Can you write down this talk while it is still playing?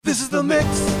This is the mix.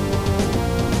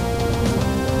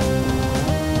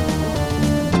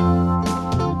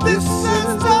 This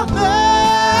is the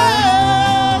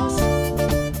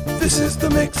mix. This is the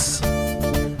mix.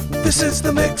 This is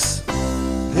the mix.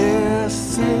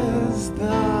 This is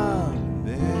the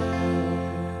mix.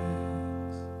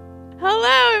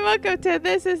 Hello and welcome to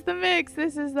This is the Mix.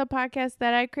 This is the podcast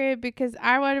that I created because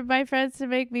I wanted my friends to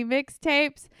make me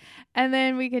mixtapes and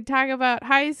then we could talk about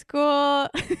high school.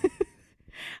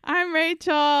 I'm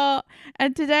Rachel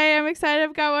and today I'm excited.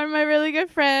 I've got one of my really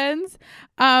good friends.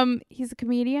 He's a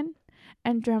comedian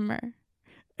and drummer.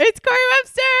 It's Corey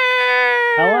Webster.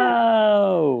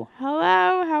 Hello.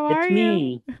 Hello, how are It's you?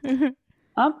 me.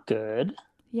 I'm good.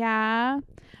 Yeah.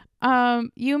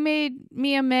 You made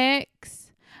me a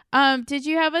mix. Did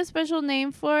you have a special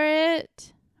name for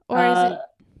it? Or is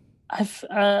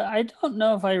it I don't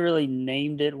know if I really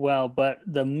named it well, but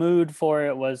the mood for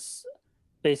it was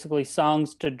basically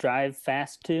songs to drive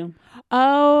fast to.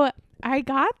 Oh, I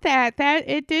got that. That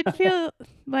it did feel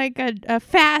like a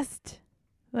fast,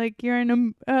 like you're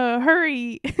in a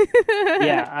hurry.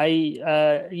 Yeah,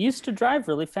 I used to drive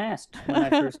really fast when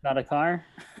I first got a car.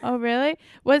 Oh, really?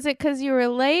 Was it because you were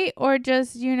late or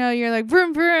just, you're like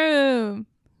vroom vroom?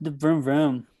 The vroom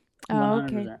vroom. Oh,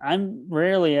 okay. 100%. I'm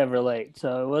rarely ever late,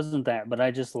 so it wasn't that, but I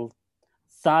just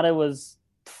thought it was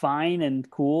fine and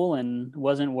cool and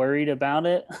wasn't worried about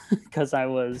it because I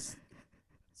was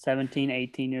 17,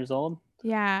 18 years old.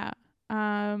 Yeah.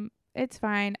 It's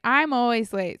fine. I'm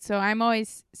always late, so I'm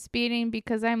always speeding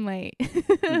because I'm late.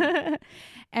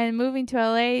 And moving to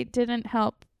LA didn't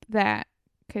help that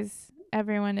because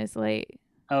everyone is late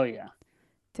Oh, yeah.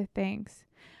 to things.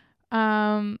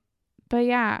 But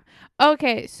yeah.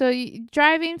 Okay, so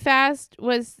driving fast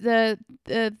was the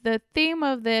theme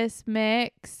of this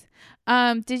mix.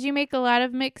 Did you make a lot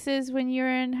of mixes when you were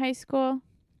in high school?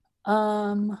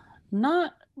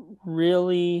 Not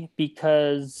really,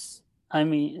 because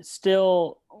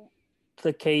still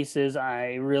the case is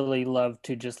I really love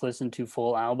to just listen to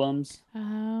full albums.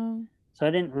 Oh. So I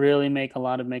didn't really make a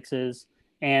lot of mixes,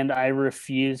 and I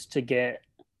refused to get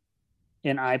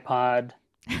an iPod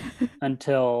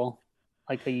until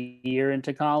like a year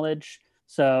into college.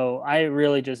 So I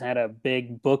really just had a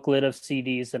big booklet of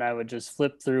CDs that I would just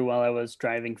flip through while I was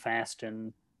driving fast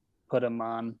and put them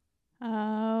on.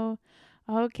 Oh.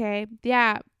 Okay.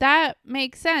 Yeah, that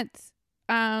makes sense.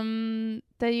 That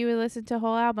you would listen to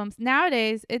whole albums.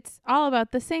 Nowadays, it's all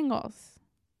about the singles.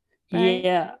 Right?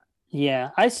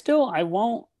 Yeah. I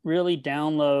won't really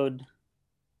download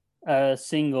a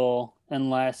single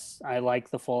unless I like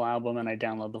the full album and I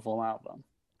download the full album.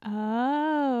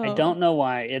 Oh. I don't know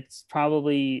why. It's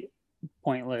probably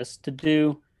pointless to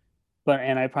do,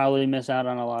 and I probably miss out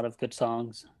on a lot of good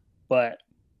songs. But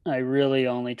I really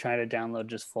only try to download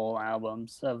just full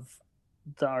albums of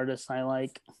the artists I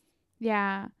like.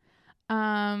 Yeah.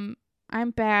 I'm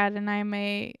bad and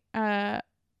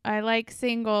I like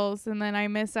singles and then I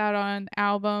miss out on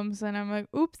albums and I'm like,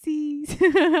 oopsies.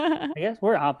 I guess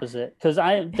we're opposite, because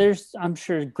I'm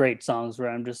sure great songs where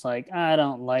I'm just like, I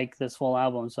don't like this full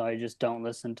album, so I just don't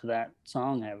listen to that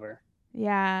song ever.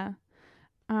 Yeah.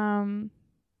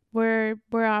 We're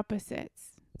opposites.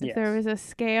 If there Yes. was a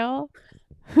scale,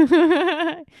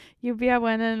 you'd be at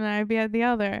one end and I'd be at the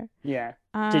other. Yeah.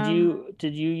 Did you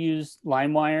use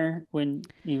LimeWire when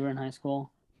you were in high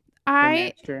school? Or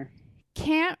I Napster?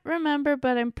 can't remember,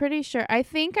 but I'm pretty sure. I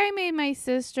think I made my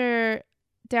sister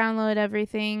download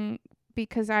everything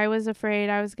because I was afraid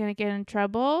I was going to get in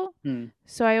trouble.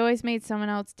 So I always made someone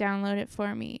else download it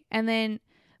for me. And then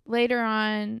later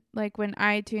on, like when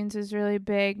iTunes was really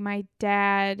big, my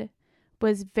dad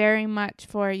was very much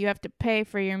for you have to pay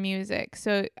for your music.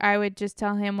 So I would just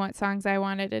tell him what songs I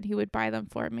wanted and he would buy them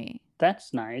for me.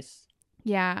 That's nice.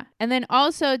 Yeah. And then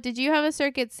also, did you have a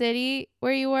Circuit City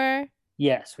where you were?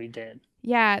 Yes, we did.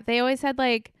 Yeah, they always had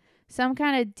like some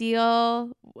kind of deal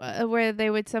where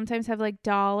they would sometimes have like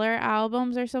dollar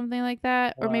albums or something like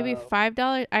that, or maybe Whoa.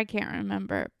 $5. I can't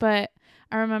remember, but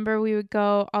I remember we would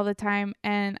go all the time,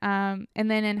 and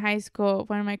then in high school,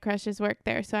 one of my crushes worked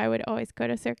there, so I would always go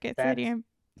to Circuit City.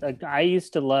 I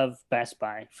used to love Best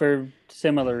Buy for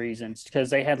similar reasons, because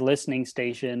they had listening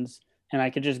stations, and I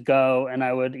could just go and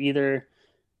I would either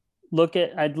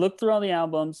I'd look through all the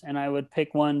albums and I would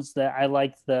pick ones that I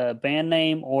liked the band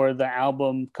name or the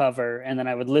album cover, and then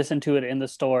I would listen to it in the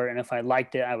store, and if I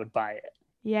liked it, I would buy it.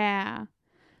 Yeah.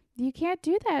 You can't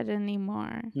do that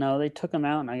anymore. No, they took them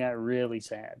out and I got really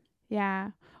sad.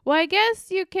 Yeah. Well, I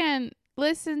guess you can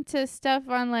listen to stuff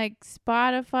on like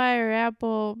Spotify or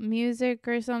Apple Music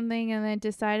or something and then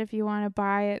decide if you want to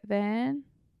buy it then.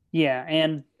 Yeah,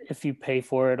 and if you pay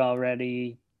for it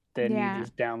already, then Yeah. you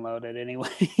just download it anyway.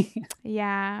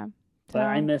 Yeah. But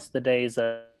I So, miss the days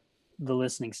of the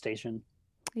listening station.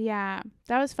 yeah,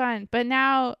 that was fun. But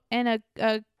now in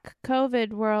a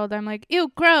COVID world, I'm like,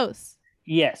 ew, gross.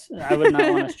 Yes, I would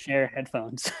not want to share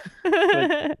headphones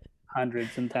with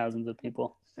hundreds and thousands of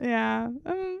people. Yeah.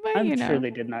 But I'm you sure know,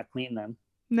 they did not clean them.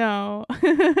 no.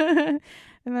 And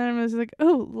then I was like,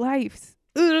 oh, lice.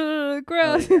 Ugh,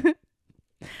 gross.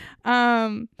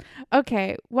 Oh,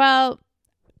 Okay. Well,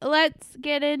 let's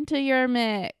get into your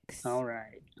mix. All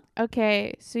right.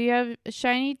 Okay. So you have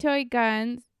Shiny Toy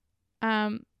Guns,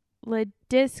 La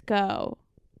Disco.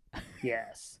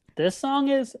 Yes. This song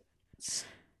is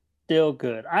still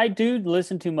good. I do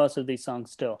listen to most of these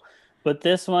songs still, but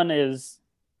this one is,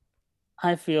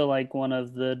 I feel like, one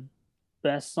of the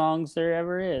best songs there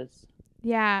ever is.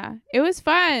 Yeah, it was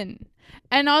fun.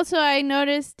 And also I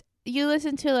noticed you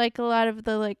listen to like a lot of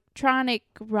the electronic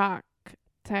rock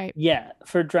type. Yeah,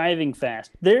 for driving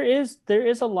fast. There is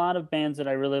a lot of bands that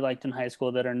I really liked in high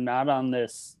school that are not on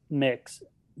this mix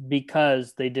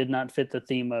because they did not fit the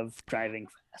theme of driving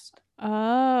fast.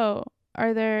 Oh,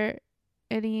 are there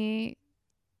any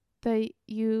that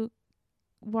you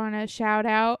want to shout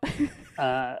out?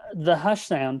 The Hush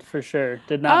Sound for sure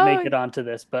did not Oh, make it onto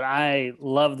this, but I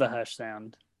love the Hush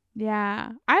Sound.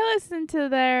 yeah. I listened to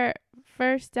their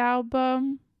first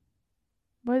album.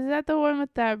 Was that the one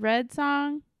with that red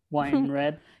song? Wine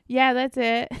Red. Yeah, that's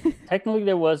it. Technically,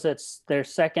 there was their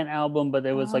second album, but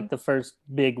it was like the first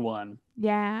big one.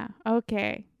 Yeah.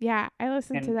 Okay. Yeah, I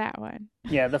listened to that one.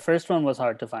 Yeah, the first one was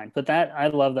hard to find, but I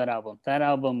love that album. That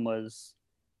album was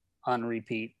on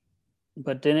repeat,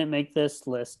 but didn't make this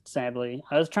list, sadly.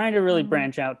 I was trying to really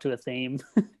branch out to a theme,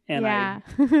 and I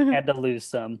had to lose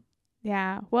some.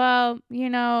 Yeah. Well,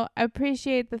 I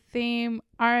appreciate the theme.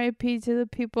 RIP to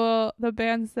the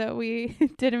bands that we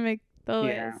didn't make the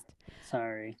list.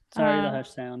 Sorry, the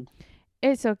Hush Sound.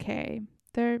 It's okay.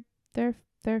 They're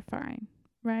fine,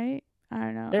 right? I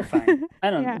don't know. They're fine. I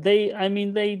don't know.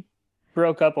 They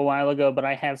broke up a while ago, but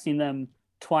I have seen them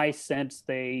twice since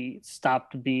they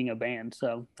stopped being a band,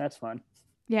 so that's fun.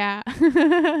 Yeah.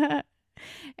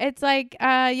 It's like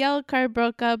Yellowcard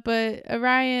broke up, but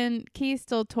Orion Key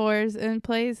still tours and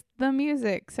plays the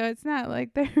music, so it's not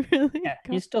like they're really. Yeah,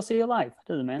 you still see it live.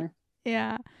 Doesn't matter.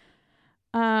 Yeah.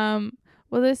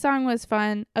 Well, this song was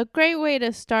fun. A great way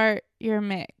to start your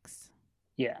mix.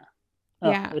 Yeah.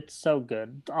 Yeah. It's so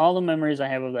good. All the memories I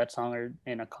have of that song are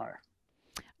in a car.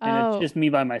 And it's just me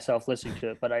by myself listening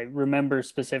to it, but I remember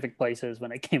specific places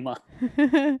when it came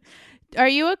on. Are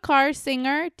you a car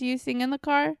singer? Do you sing in the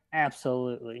car?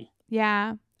 Absolutely.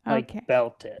 Yeah. Okay. Like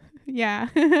belt it. Yeah.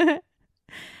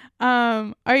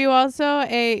 Are you also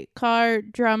a car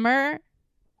drummer?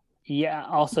 Yeah,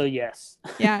 also yes.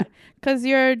 Yeah, because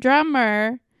you're a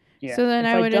drummer. Yeah. So then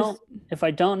if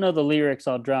I don't know the lyrics,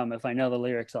 I'll drum. If I know the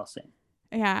lyrics, I'll sing.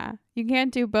 Yeah, you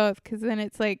can't do both because then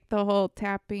it's like the whole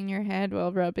tapping your head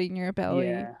while rubbing your belly.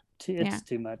 Yeah, it's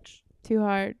too much. Too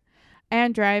hard.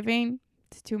 And driving,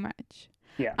 it's too much.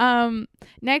 Yeah.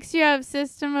 Next you have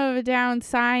System of a Down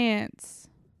Science.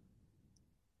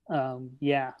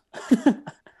 Yeah.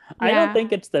 I don't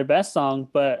think it's their best song,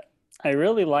 but I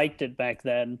really liked it back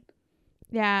then.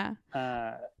 Yeah.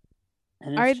 And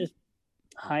it's just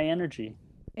high energy.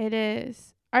 It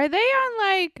is. Are they on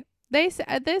like this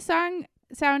song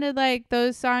sounded like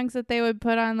those songs that they would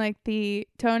put on like the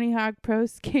Tony Hawk Pro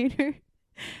Skater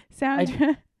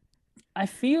soundtrack? I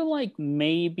feel like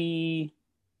maybe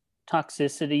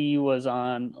Toxicity was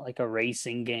on like a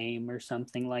racing game or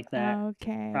something like that.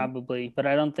 Okay. Probably, but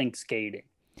I don't think skating.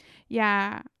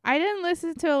 Yeah. I didn't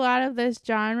listen to a lot of this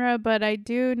genre, but I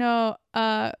do know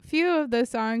a few of the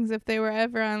songs if they were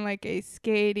ever on like a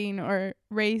skating or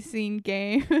racing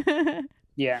game.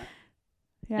 Yeah.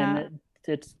 Yeah. And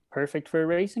it's perfect for a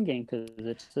racing game because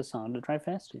it's a song to drive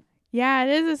fast to. Yeah, it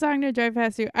is a song to drive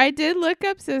fast to. I did look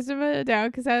up System of a Down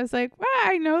because I was like, well,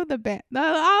 I know the band. A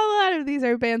lot of these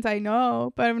are bands I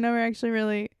know, but I've never actually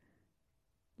really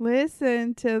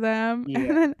listened to them. Yeah. And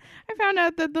then I found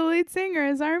out that the lead singer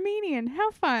is Armenian.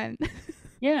 How fun.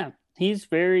 Yeah, he's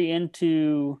very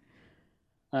into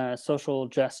social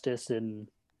justice and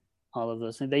all of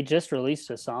those things. They just released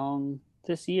a song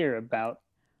this year about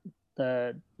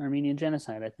the Armenian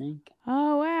genocide, I think.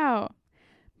 Oh, wow.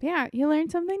 Yeah, you learn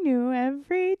something new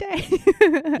every day.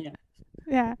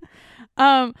 Yeah.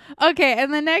 Okay,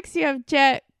 and the next you have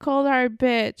Jet, Cold Hard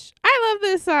Bitch. I love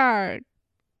this song.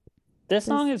 This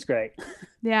song is great.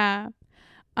 Yeah.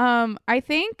 I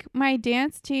think my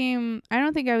dance team, I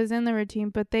don't think I was in the routine,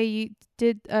 but they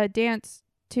did a dance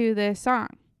to this song.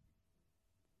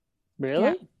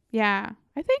 Really? Yeah,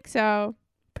 I think so.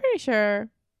 Pretty sure.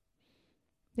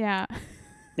 Yeah.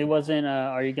 It wasn't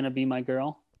Are You Gonna Be My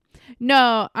Girl?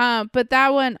 No, but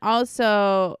that one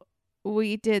also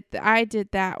I did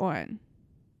that one.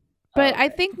 But Okay. I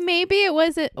think maybe it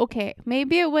wasn't okay.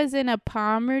 Maybe it was in a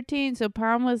pom routine. So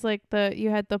pom was like you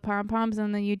had the pom poms,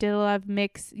 and then you did a lot of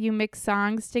you mix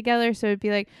songs together. So it'd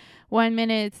be like 1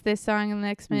 minute it's this song, and the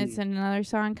next minute it's another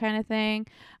song, kind of thing.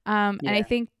 And I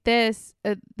think they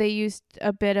used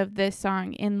a bit of this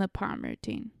song in the pom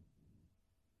routine.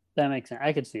 That makes sense.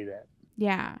 I could see that.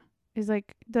 Yeah, it's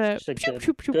like the It's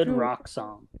a good rock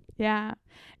song. Yeah,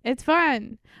 it's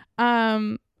fun.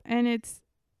 And it's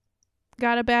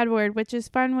got a bad word, which is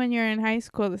fun when you're in high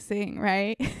school to sing,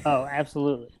 right? Oh,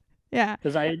 absolutely. Yeah.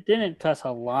 Because I didn't cuss a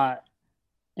lot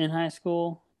in high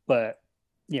school, but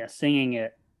yeah, singing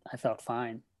it, I felt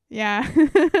fine. Yeah.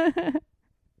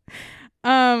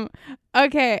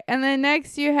 Okay, and then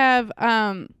next you have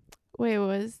wait, what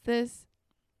was this?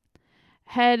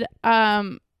 Head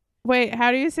wait, how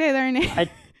do you say their name? I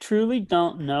truly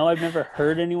don't know. I've never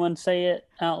heard anyone say it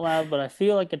out loud, but I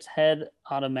feel like it's Head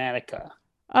Automatica.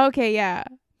 Okay, yeah.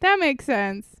 That makes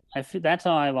sense. That's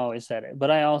how I've always said it, but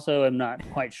I also am not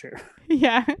quite sure.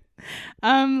 Yeah.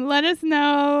 Let us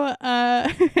know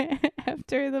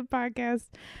after the podcast.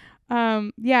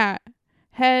 Yeah.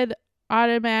 Head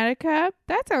Automatica.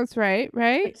 That sounds right?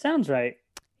 It sounds right.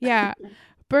 Yeah.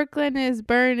 Brooklyn is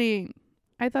Burning.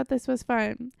 I thought this was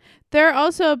fun. They're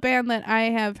also a band that I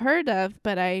have heard of,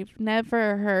 but I've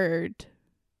never heard.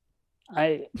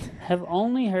 I have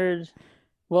only heard.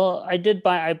 Well, I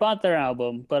bought their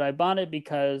album, but I bought it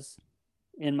because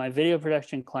in my video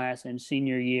production class in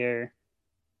senior year,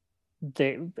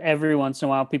 every once in a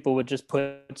while people would just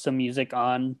put some music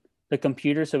on the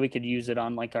computer so we could use it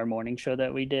on like our morning show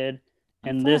that we did.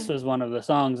 And this was one of the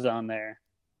songs on there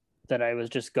that I was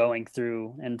just going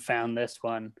through and found this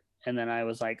one. And then I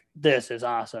was like, this is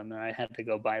awesome. And I had to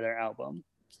go buy their album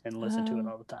and listen to it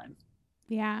all the time.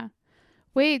 Yeah.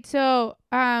 Wait, so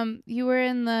you were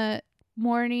in the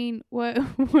morning what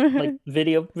like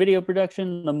video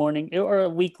production, the morning or a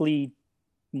weekly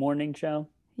morning show?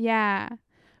 Yeah.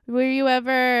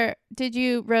 Did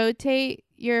you rotate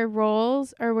your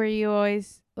roles, or were you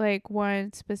always like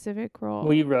one specific role?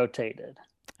 We rotated.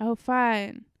 Oh,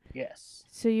 fun. Yes.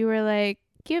 So you were like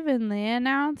given the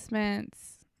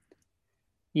announcements.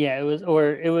 Yeah, it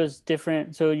was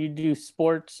different. So you do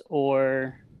sports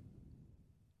or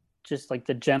just like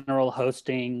the general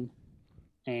hosting,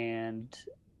 and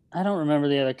I don't remember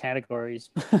the other categories,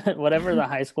 but whatever the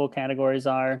high school categories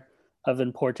are of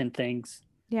important things.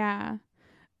 Yeah.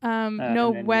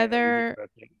 No weather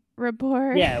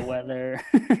report. Yeah,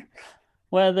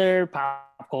 weather,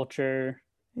 pop culture.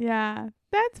 Yeah,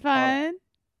 that's fun.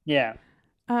 Yeah.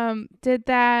 Did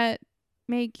that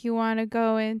make you want to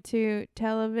go into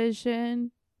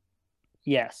television?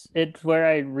 Yes, it's where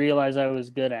I realized I was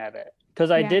good at it.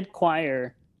 Because I did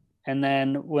choir, and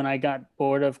then when I got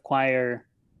bored of choir,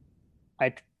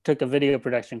 I took a video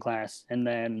production class and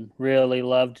then really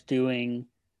loved doing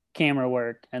camera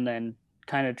work, and then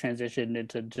kind of transitioned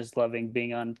into just loving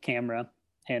being on camera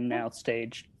and now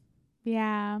stage.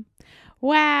 Yeah.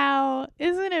 Wow.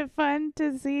 Isn't it fun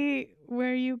to see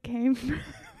where you came from?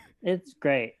 It's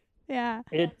great. Yeah.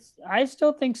 I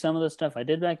still think some of the stuff I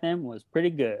did back then was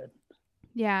pretty good.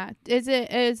 Yeah.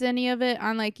 Is any of it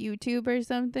on like YouTube or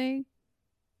something?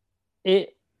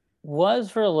 It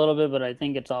was for a little bit, but I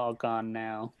think it's all gone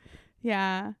now.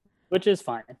 Yeah. Which is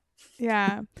fine.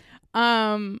 Yeah.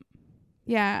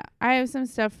 Yeah, I have some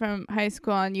stuff from high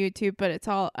school on YouTube, but it's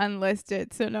all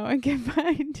unlisted, so no one can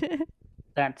find it.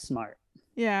 That's smart.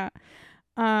 Yeah.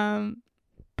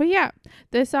 But yeah,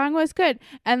 the song was good.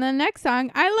 And the next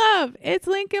song I love. It's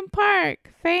Linkin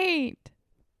Park, Faint.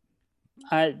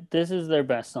 This is their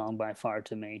best song by far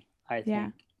to me, I think.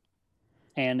 Yeah.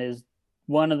 And is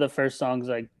one of the first songs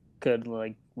I could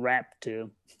like rap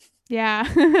to.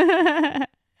 Yeah.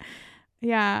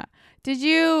 Yeah. Did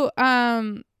you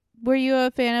were you a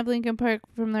fan of Linkin Park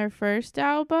from their first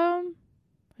album?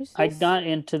 I got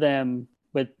into them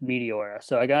with Meteora.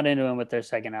 So I got into them with their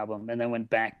second album and then went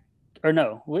back. Or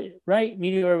no, right?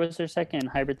 Meteora was their second.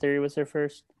 Hybrid Theory was their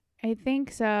first. I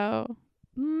think so.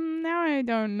 Now I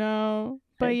don't know.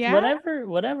 But yeah.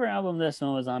 Whatever album this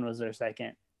one was on was their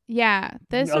second. Yeah.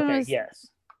 This one was.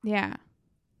 Yes. Yeah.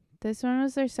 This one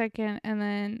was their second, and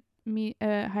then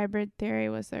Hybrid Theory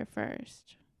was their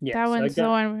first. Yes, that one's the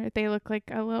one where they look like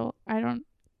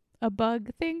a bug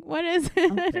thing. What is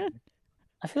it? Okay.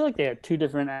 I feel like they had two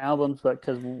different albums, but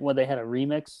because when they had a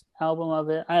remix album of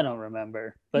it, I don't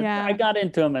remember. But yeah. I got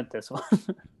into them at this one.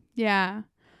 Yeah.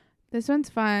 This one's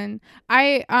fun.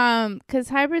 Cause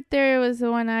Hybrid Theory was the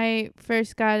one I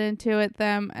first got into with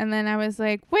them, and then I was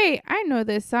like, wait, I know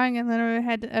this song, and then I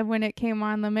had to, when it came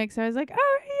on the mix, I was like,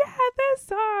 oh yeah, this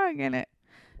song, and it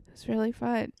was really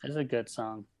fun. It's a good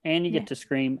song, and you get to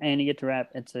scream, and you get to rap.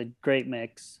 It's a great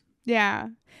mix. Yeah,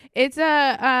 it's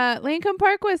Linkin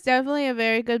Park was definitely a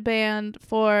very good band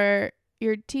for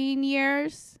your teen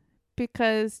years,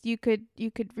 because you could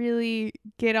really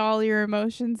get all your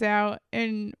emotions out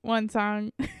in one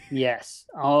song. Yes,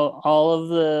 all of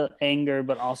the anger,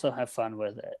 but also have fun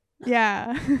with it.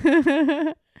 Yeah.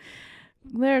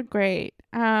 They're great.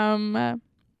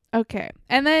 Okay.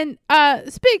 And then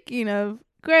speaking of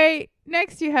great,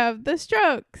 next you have The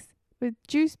Strokes with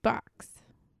Juicebox.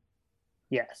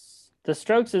 Yes. The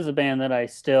Strokes is a band that I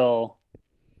still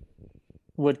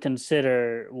would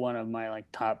consider one of my like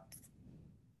top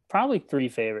probably 3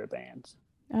 favorite bands.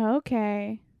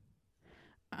 Okay.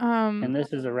 And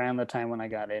this is around the time when I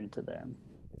got into them.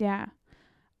 Yeah.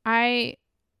 I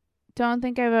don't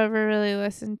think I've ever really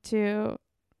listened to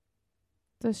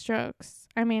The Strokes.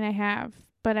 I mean, I have,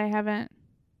 but I haven't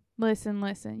listen.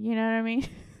 You know what I mean?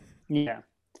 Yeah.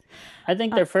 I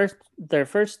think their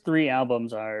first 3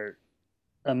 albums are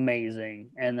amazing,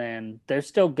 and then they're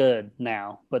still good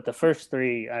now, but the first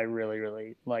 3 I really,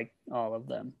 really like all of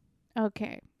them.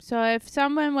 Okay, so if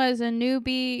someone was a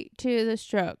newbie to The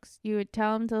Strokes, you would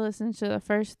tell them to listen to the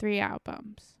first 3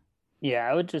 albums. Yeah,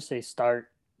 I would just say start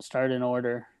in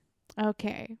order.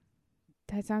 Okay,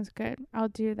 that sounds good. I'll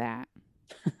do that.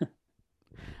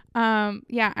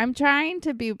 Yeah, I'm trying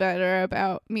to be better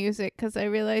about music because I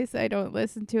realize I don't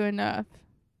listen to enough.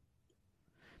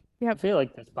 Yep. I feel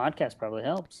like this podcast probably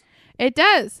helps. It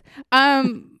does.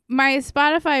 My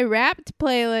Spotify Wrapped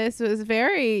playlist was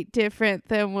very different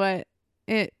than what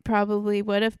it probably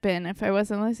would have been if I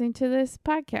wasn't listening to this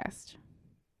podcast.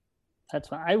 That's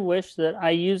fine. I wish that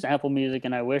I use Apple Music,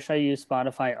 and I wish I used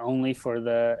Spotify only for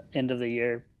the end of the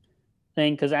year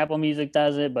thing, because Apple Music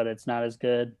does it, but it's not as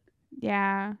good.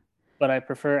 Yeah. But I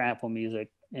prefer Apple Music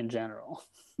in general.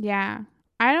 Yeah.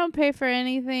 I don't pay for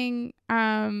anything.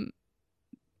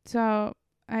 So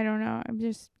I don't know. I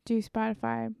just do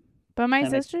Spotify. But my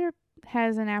sister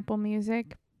has an Apple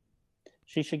Music.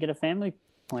 She should get a family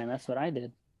plan. That's what I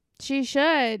did. She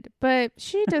should, but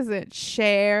she doesn't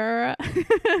share.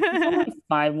 It's only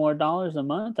 $5 more a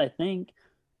month, I think.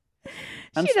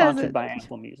 I'm sponsored by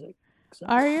Apple Music. So.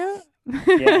 Are you? Yeah,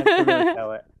 I have to really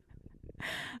tell it.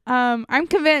 I'm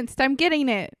convinced. I'm getting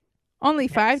it. Only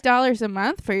 $5 a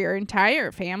month for your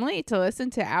entire family to listen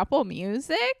to Apple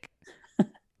Music?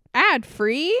 Ad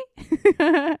free?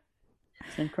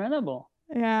 It's incredible.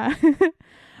 Yeah.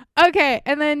 Okay,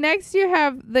 and then next you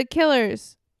have The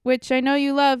Killers, which I know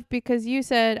you love because you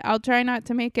said, I'll try not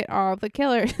to make it all The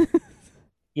Killers.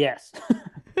 Yes.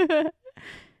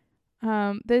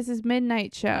 This is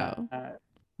Midnight Show.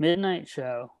 Midnight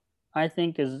Show, I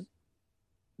think it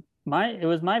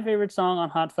was my favorite song on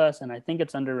Hot Fuss, and I think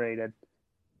it's underrated.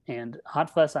 And Hot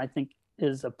Fuss, I think,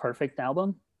 is a perfect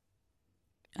album.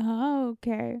 Oh,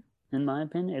 okay. In my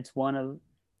opinion, it's one of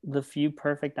the few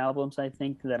perfect albums, I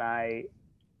think,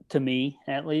 to me,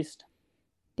 at least.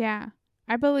 Yeah,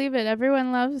 I believe it.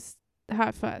 Everyone loves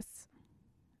Hot Fuss.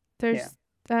 There's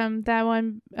that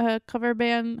one cover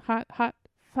band, Hot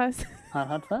Fuss.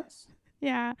 Hot Fuss?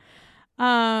 Yeah.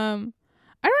 I don't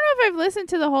know if I've listened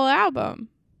to the whole album.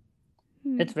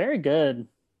 It's very good.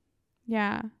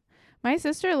 Yeah. My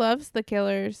sister loves The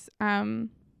Killers.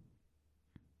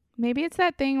 Maybe it's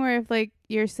that thing where if like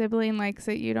your sibling likes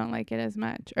it, you don't like it as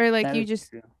much. Or like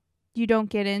you don't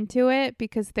get into it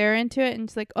because they're into it and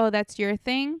it's like, oh, that's your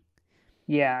thing.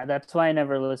 Yeah, that's why I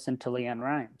never listened to LeAnn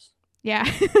Rimes. Yeah.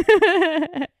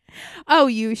 Oh,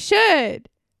 you should.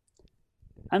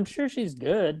 I'm sure she's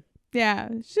good. Yeah,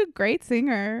 she's a great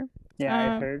singer.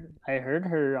 Yeah, I heard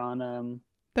her on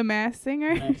The Masked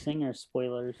Singer. Masked Singer,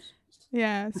 spoilers.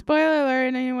 Yeah, spoiler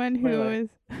alert, anyone who is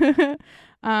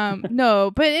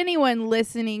no, but anyone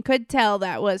listening could tell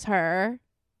that was her.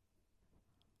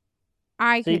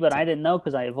 But I didn't know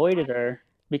because I avoided her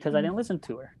because I didn't listen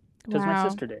to her because my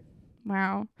sister did.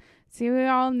 Wow. See, we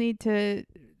all need to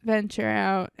venture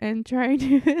out and try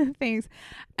new things.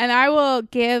 And I will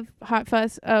give Hot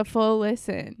Fuss a full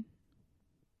listen.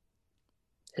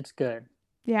 It's good.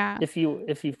 Yeah. If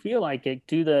you feel like it,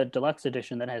 do the deluxe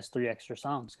edition that has 3 extra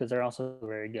songs because they're also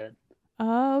very good.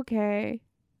 Oh, okay.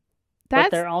 But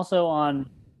they're also on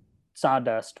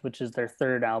Sawdust, which is their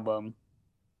 3rd album.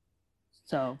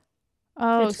 So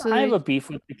I have a beef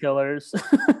with the Killers.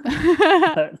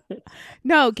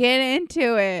 No, get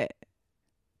into it.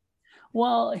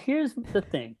 Well, here's the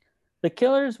thing. The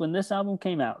Killers, when this album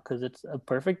came out, because it's a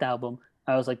perfect album,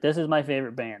 I was like, this is my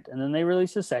favorite band. And then they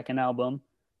released a second album,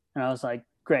 and I was like,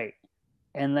 great.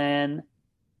 And then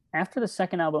after the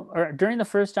second album, or during the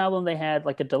first album, they had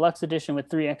like a deluxe edition with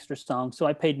 3 extra songs. So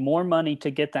I paid more money to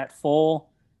get that full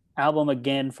album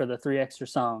again for the 3 extra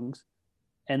songs.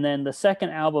 And then the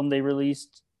second album, they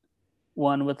released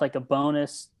one with like a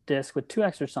bonus disc with 2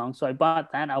 extra songs. So I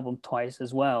bought that album twice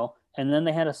as well. And then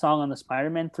they had a song on the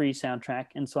Spider-Man 3 soundtrack.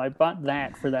 And so I bought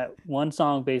that for that one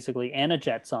song, basically, and a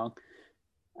Jet song,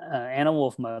 and a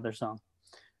Wolfmother song.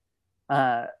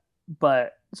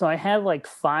 But so I had like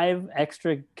 5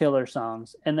 extra Killer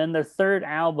songs. And then their third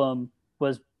album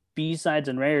was B-sides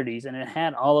and rarities. And it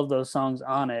had all of those songs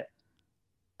on it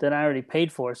that I already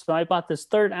paid for. So I bought this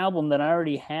third album that I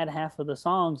already had half of the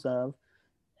songs of.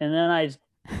 And then I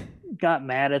got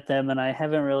mad at them, and I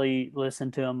haven't really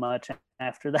listened to them much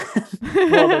after that.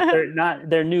 Well, they're not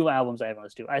their new albums I haven't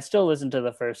listened to. I still listen to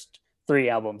the first 3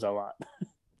 albums a lot.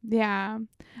 Yeah.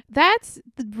 That's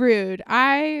rude.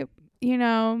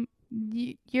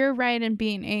 You're right in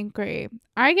being angry.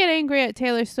 I get angry at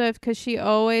Taylor Swift because she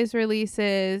always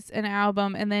releases an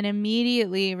album and then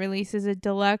immediately releases a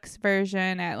deluxe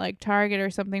version at like Target or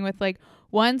something with like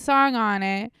 1 song on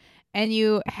it. And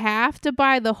you have to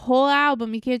buy the whole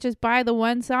album. You can't just buy the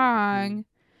 1 song.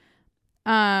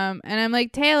 And I'm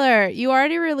like, Taylor, you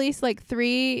already released like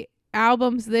 3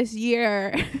 albums this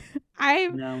year.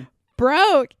 I'm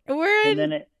broke. And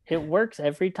then it works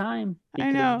every time.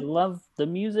 I know. You love the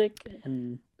music.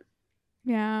 And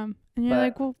you're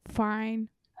like, well, fine.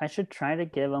 I should try to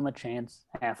give them a chance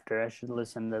after. I should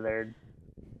listen to their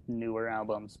newer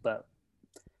albums. But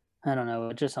I don't know.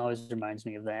 It just always reminds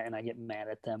me of that, and I get mad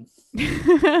at them.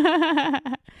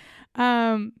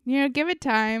 Give it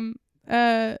time.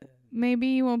 Maybe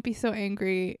you won't be so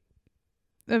angry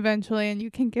eventually, and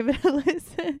you can give it a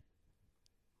listen.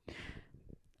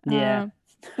 Yeah,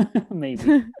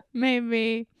 maybe.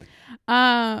 Maybe.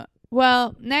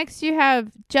 Well, next you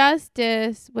have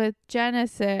Justice with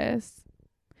Genesis.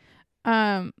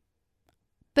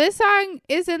 This song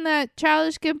is in the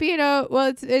Childish Gambino.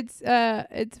 Well, it's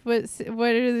what is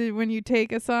it when you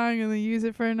take a song and then use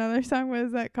it for another song? What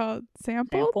is that called?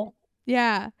 Sample?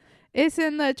 Yeah. It's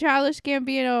in the Childish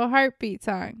Gambino Heartbeat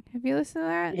song. Have you listened to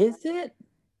that? Is it?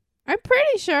 I'm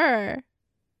pretty sure.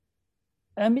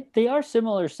 I mean, they are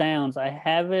similar sounds. I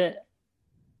haven't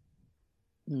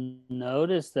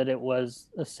noticed that it was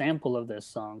a sample of this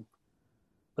song,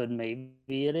 but maybe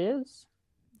it is.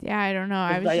 Yeah, I don't know.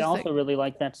 I also really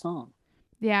like that song.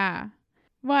 Yeah.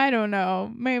 Well, I don't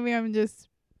know. Maybe I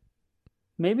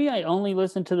only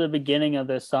listened to the beginning of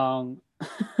this song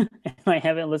and I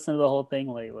haven't listened to the whole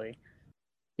thing lately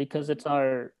because it's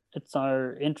our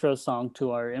intro song to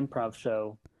our improv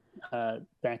show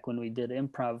back when we did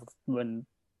improv when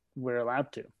we're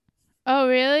allowed to. Oh,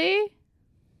 really?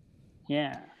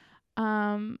 Yeah.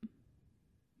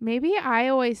 Maybe I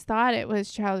always thought it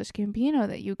was Childish Gambino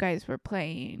that you guys were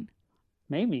playing.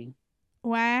 Maybe.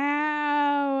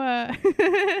 Wow.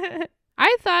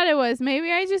 I thought it was. Maybe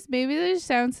they just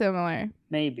sound similar.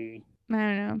 Maybe. I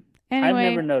don't know. Anyway.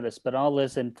 I've never noticed, but I'll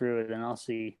listen through it and I'll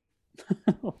see.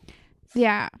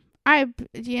 Yeah. It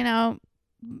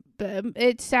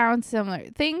sounds similar.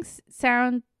 Things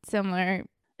sound similar.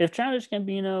 If Childish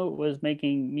Gambino was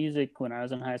making music when I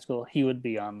was in high school, he would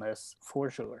be on this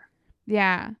for sure.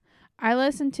 Yeah. I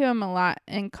listened to him a lot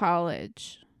in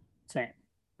college. Same.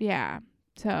 Yeah.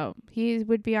 So he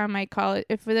would be on my college.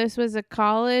 If this was a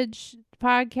college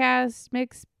podcast,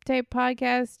 mixtape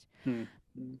podcast, a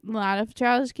lot of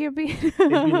Childish Gambino.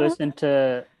 Did you listen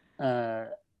to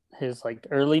his like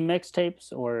early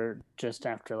mixtapes or just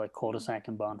after like Cul-de-sac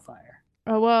and Bonfire?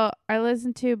 Oh, well, I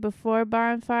listened to before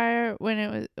Bonfire when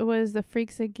it was the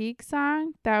Freaks and Geeks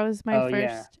song. That was my first.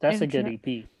 Yeah, that's intro. a good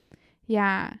EP.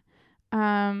 Yeah.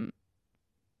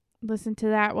 Listened to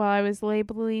that while I was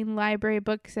labeling library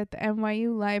books at the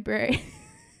NYU library.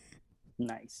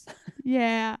 Nice.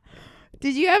 Yeah.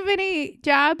 Did you have any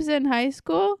jobs in high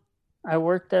school? I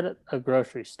worked at a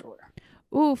grocery store.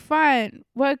 Ooh, fun.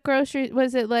 What grocery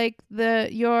was it? Like where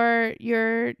are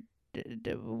you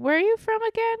from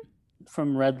again?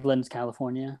 From Redlands,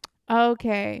 California.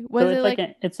 Okay.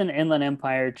 It's an Inland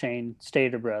Empire chain,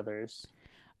 Stater Brothers.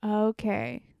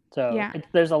 Okay. So yeah.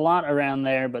 There's a lot around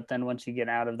there, but then once you get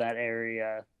out of that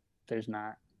area, there's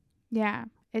not. Yeah.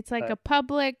 It's like a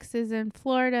Publix is in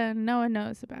Florida and no one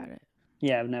knows about it.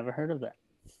 Yeah, I've never heard of that.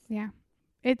 Yeah.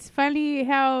 It's funny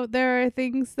how there are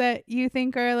things that you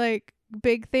think are like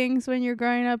big things when you're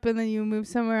growing up and then you move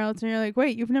somewhere else and you're like,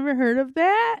 wait, you've never heard of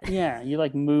that? Yeah, you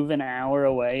like move an hour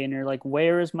away and you're like,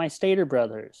 where is my Stater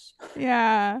Brothers?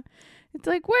 Yeah. It's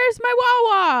like, where's my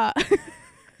Wawa?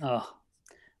 Oh,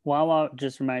 Wawa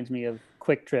just reminds me of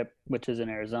Quick Trip, which is in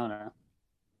Arizona,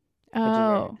 which is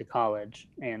where I went to college,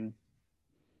 and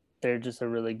they're just a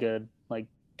really good like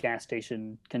gas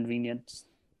station convenience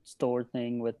store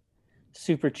thing with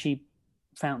super cheap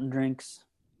fountain drinks.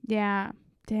 Yeah.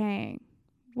 Dang.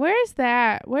 Where's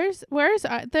that? Where's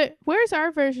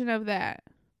our version of that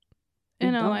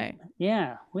in LA?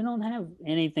 Yeah, we don't have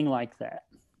anything like that.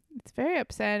 It's very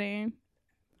upsetting.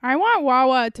 I want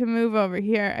Wawa to move over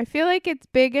here. I feel like it's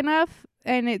big enough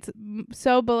and it's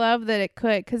so beloved that it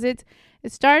could, because it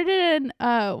started in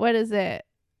what is it,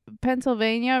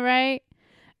 Pennsylvania, right?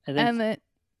 And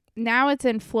now it's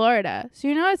in Florida, so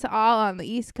it's all on the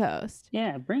East Coast.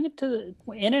 Yeah, bring it to the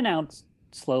In-N-Out's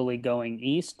slowly going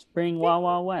east. Bring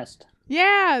Wawa west.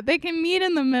 Yeah, they can meet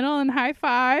in the middle and high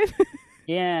five.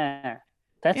 Yeah,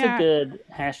 that's a good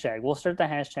hashtag. We'll start the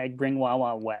hashtag Bring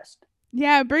Wawa West.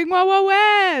 Yeah, bring Wawa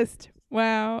West.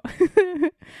 Wow.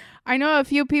 I know a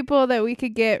few people that we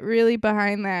could get really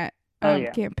behind that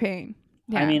campaign.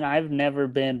 Yeah. I mean, I've never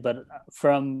been, but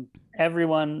from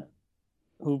everyone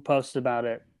who posts about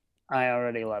it, I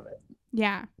already love it.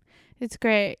 Yeah, it's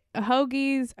great.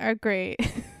 Hoagies are great.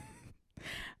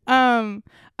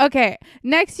 Okay,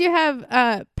 next you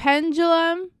have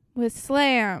Pendulum with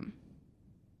Slam.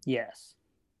 Yes.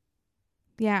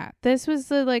 Yeah, this was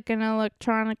like an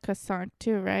electronica song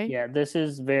too, right? Yeah, this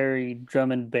is very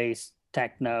drum and bass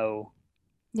techno.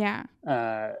 Yeah.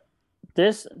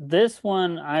 This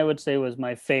one I would say was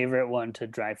my favorite one to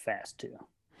drive fast to.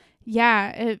 Yeah,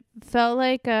 it felt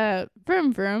like a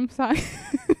vroom vroom song.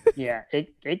 Yeah,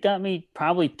 it got me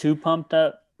probably too pumped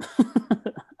up.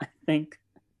 I think.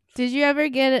 Did you ever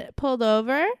get it pulled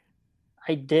over?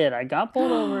 I did. I got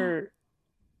pulled over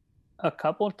a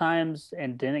couple times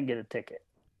and didn't get a ticket.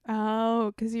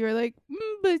 Oh, because you were like,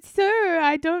 but sir,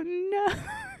 I don't know.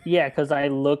 Yeah, because I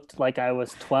looked like I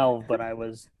was 12, but I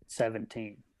was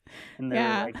 17. And they were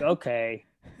like, okay,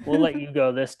 we'll let you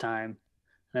go this time.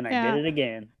 Then I did it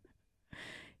again.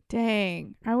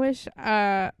 Dang. I wish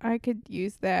I could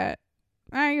use that.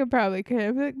 I probably could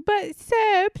have. Like, but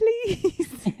sir,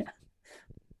 please. Yeah.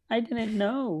 I didn't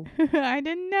know. I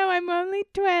didn't know. I'm only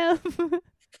 12.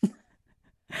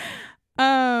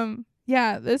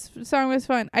 Yeah, this song was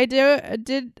fun. Did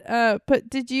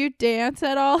you dance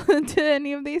at all to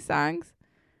any of these songs?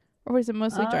 Or was it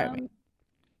mostly driving?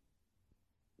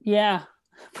 Yeah.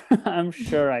 I'm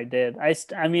sure I did.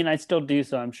 I mean, I still do,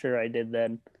 so I'm sure I did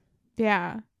then.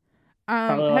 Yeah.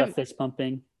 Probably a lot of fist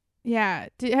pumping. Yeah.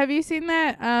 Have you seen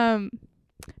that? I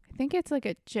think it's like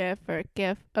a GIF or a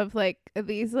GIF of like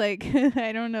these like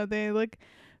I don't know, they look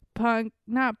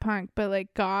not punk, but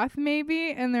like goth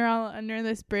maybe, and they're all under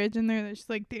this bridge and they're just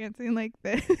like dancing like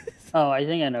this. Oh, I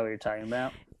think I know what you're talking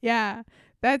about. Yeah,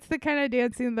 that's the kind of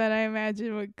dancing that I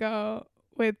imagine would go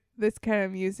with this kind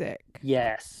of music.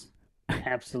 Yes,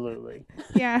 absolutely.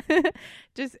 Yeah,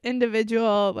 just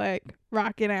individual like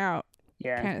rocking out.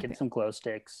 Yeah, get some glow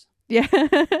sticks. Yeah,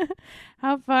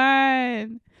 how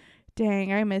fun.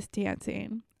 Dang, I miss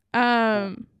dancing.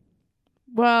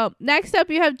 Well, next up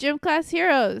you have Gym Class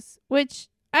Heroes, which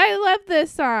I love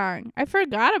this song. I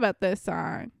forgot about this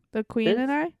song. The Queen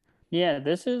and I. Yeah,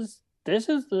 this is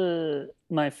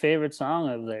my favorite song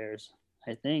of theirs.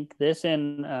 I think this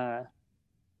and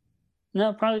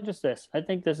no, probably just this. I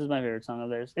think this is my favorite song of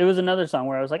theirs. It was another song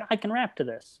where I was like, I can rap to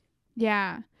this.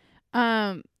 Yeah.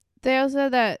 They also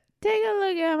that take a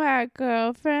look at my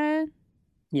girlfriend.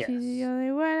 Yes. She's the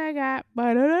only one I got.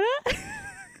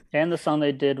 And the song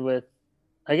they did with,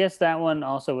 I guess that one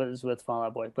also was with Fall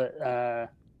Out Boy, but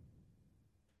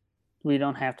we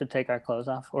don't have to take our clothes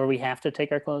off, or we have to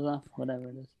take our clothes off, whatever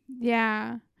it is.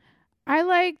 Yeah. I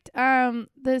liked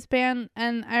this band,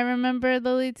 and I remember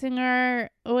the lead singer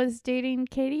was dating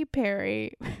Katy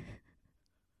Perry.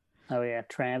 Oh yeah,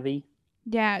 Travis.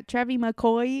 Yeah, Travis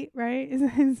McCoy, right? Is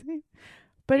that his name?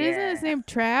 But isn't his name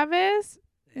Travis?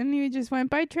 And he just went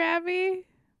by Travis?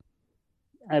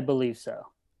 I believe so.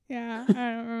 Yeah, I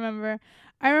don't remember.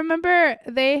 I remember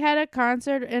they had a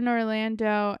concert in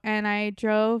Orlando, and I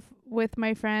drove with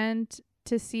my friend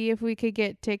to see if we could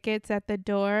get tickets at the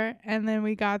door, and then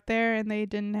we got there and they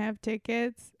didn't have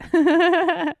tickets.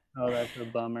 Oh, that's a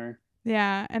bummer.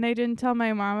 Yeah, and I didn't tell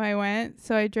my mom I went,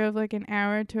 so I drove like an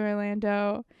hour to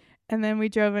Orlando, and then we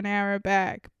drove an hour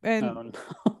back. And oh, no.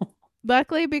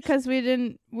 Luckily, because we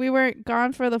weren't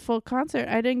gone for the full concert,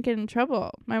 I didn't get in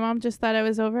trouble. My mom just thought I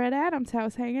was over at Adam's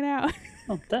house hanging out.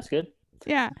 Oh, that's good.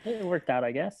 Yeah. It worked out,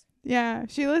 I guess. Yeah.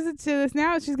 She listens to this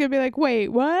now. She's going to be like, wait,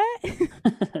 what?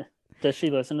 Does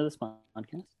she listen to this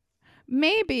podcast?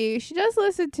 Maybe. She does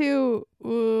listen to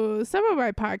some of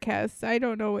my podcasts. I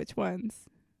don't know which ones.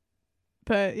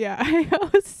 But yeah, I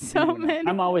host so many.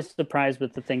 I'm always surprised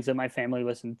with the things that my family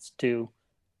listens to.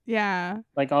 Yeah.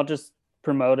 Like I'll just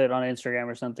promote it on Instagram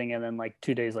or something, and then like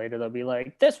 2 days later they'll be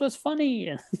like, "This was funny,"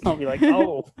 and I'll be like,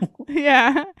 "Oh,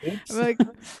 yeah." oops. I'm like,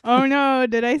 "Oh no,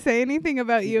 did I say anything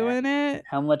about you in it?"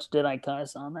 How much did I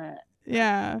cuss on that?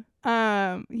 Yeah.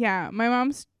 Yeah. My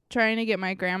mom's trying to get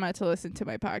my grandma to listen to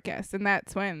my podcast, and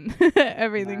that's when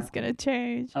everything's gonna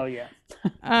change. Oh yeah.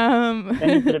 Then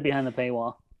you put it behind the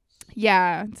paywall.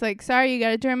 Yeah, it's like, sorry, you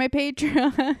gotta join my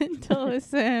Patreon to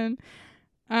listen.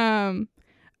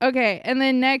 Okay, and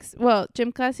then next, well,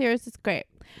 Gym Class Heroes is great.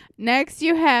 Next,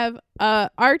 you have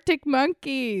Arctic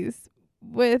Monkeys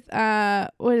with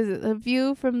what is it? The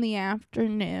View from the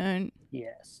Afternoon.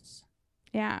 Yes.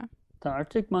 Yeah. The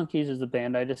Arctic Monkeys is a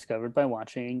band I discovered by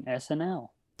watching SNL.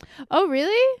 Oh,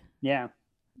 really? Yeah.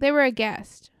 They were a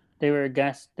guest. They were a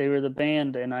guest. They were the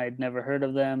band, and I'd never heard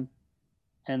of them.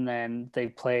 And then they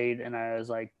played, and I was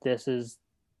like, "This is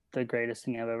the greatest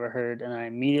thing I've ever heard." And I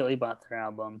immediately bought their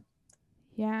album.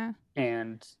 Yeah.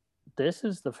 And this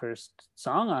is the first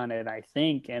song on it, I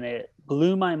think, and it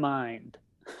blew my mind.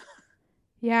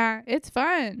 Yeah, it's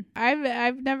fun.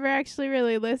 I've never actually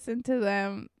really listened to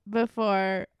them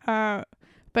before, but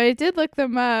I did look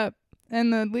them up,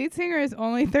 and the lead singer is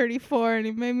only 34, and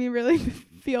it made me really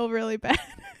feel really bad.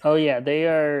 Oh yeah, they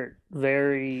are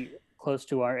very close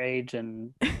to our age,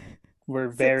 and were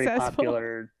very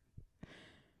popular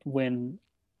when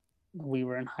we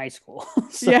were in high school.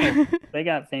 So yeah. They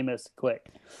got famous quick.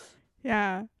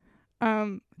 Yeah.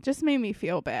 Just made me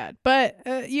feel bad. But,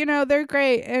 they're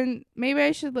great. And maybe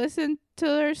I should listen to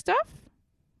their stuff?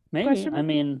 Maybe. I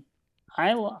mean,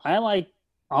 I like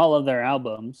all of their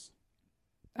albums.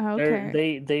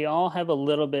 Okay. They all have a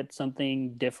little bit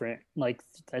something different. Like,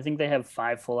 I think they have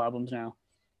 5 full albums now.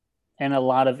 And a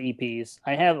lot of EPs.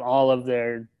 I have all of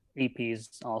their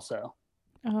EPs also.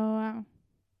 Oh, wow.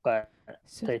 But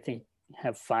I think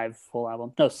have 5 full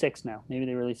albums. No, 6 now. Maybe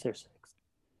they released their 6.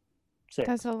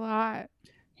 That's a lot.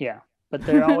 Yeah, but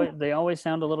they always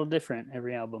sound a little different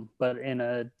every album, but in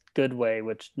a good way,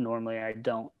 which normally I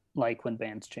don't like when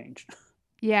bands change.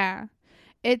 Yeah,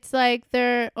 it's like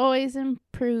they're always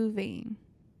improving.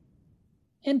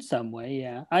 In some way,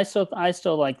 yeah. I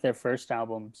still like their first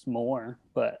albums more,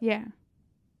 but yeah,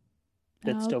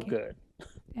 it's still good.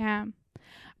 Yeah,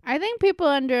 I think people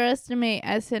underestimate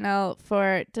SNL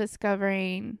for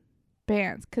discovering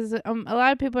bands, because a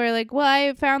lot of people are like, well,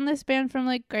 I found this band from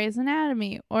like Grey's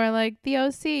Anatomy or like the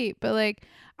OC, but like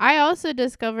I also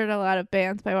discovered a lot of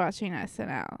bands by watching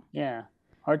SNL. Yeah,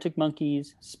 Arctic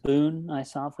Monkeys, Spoon I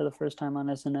saw for the first time on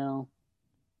SNL.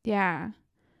 Yeah,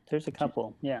 there's a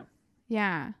couple. Yeah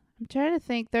I'm trying to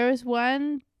think. There was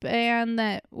one band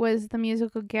that was the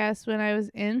musical guest when I was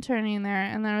interning there,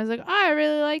 and then I was like, oh, I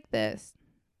really like this,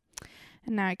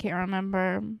 and now I can't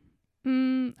remember.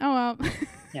 Oh well.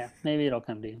 Yeah, maybe it'll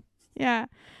come to you. Yeah.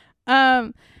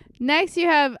 Next you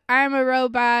have I'm a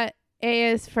Robot, A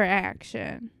is for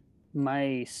Action.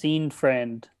 My scene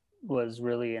friend was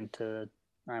really into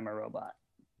I'm a Robot.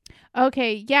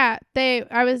 Okay, yeah.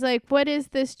 I was like, what is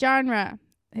this genre?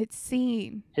 It's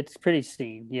scene. It's pretty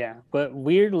scene, yeah. But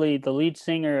weirdly, the lead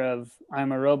singer of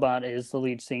I'm a Robot is the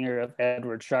lead singer of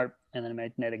Edward Sharpe and the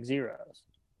Magnetic Zeros.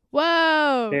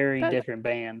 Whoa. Very different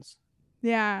bands.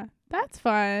 Yeah, that's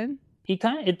fun.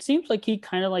 It seems like he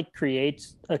kind of like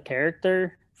creates a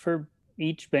character for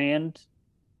each band.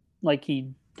 Like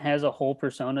he has a whole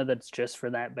persona that's just for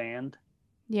that band.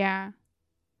 Yeah.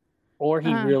 Or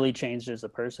he really changed as a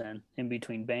person in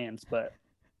between bands, but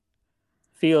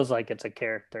feels like it's a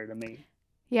character to me.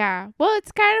 Yeah. Well,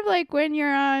 it's kind of like when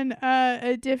you're on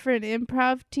a different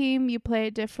improv team, you play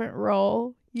a different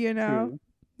role, you know? True.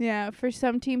 Yeah. For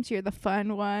some teams, you're the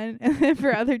fun one. And then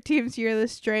for other teams, you're the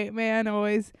straight man,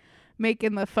 always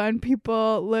making the fun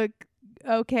people look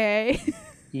okay.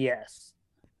 Yes.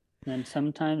 And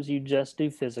sometimes you just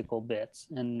do physical bits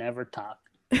and never talk.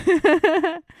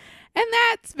 And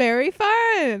that's very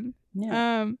fun.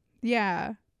 Yeah.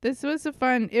 Yeah. This was a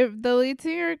fun. The lead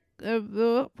singer,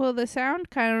 the sound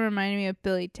kind of reminded me of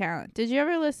Billy Talent. Did you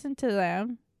ever listen to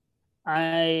them?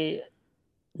 I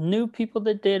knew people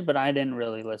that did, but I didn't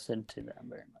really listen to them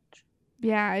very much.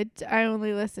 Yeah, I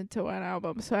only listened to one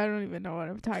album, so I don't even know what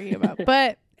I'm talking about.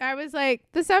 But I was like,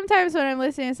 sometimes when I'm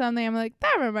listening to something, I'm like,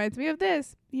 that reminds me of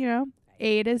this, you know,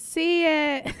 A to C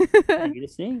it. A to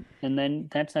C. And then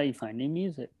that's how you find new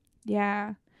music.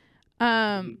 Yeah.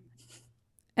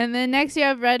 And then next you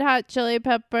have Red Hot Chili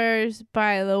Peppers,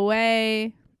 By the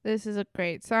Way. This is a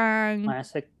great song.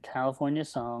 Classic California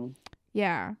song.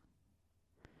 Yeah.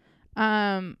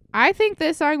 I think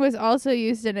this song was also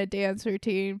used in a dance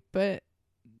routine, but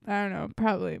I don't know.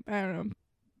 Probably, I don't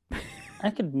know. I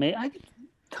could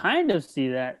kind of see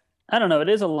that. I don't know. It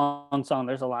is a long song.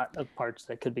 There's a lot of parts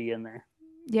that could be in there.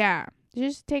 Yeah,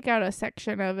 just take out a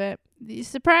section of it. It's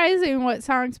surprising what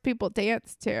songs people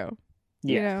dance to.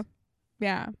 Yeah. You know?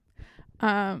 Yeah.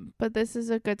 But this is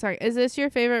a good song. Is this your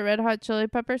favorite Red Hot Chili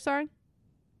Pepper song?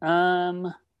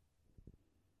 No,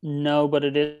 but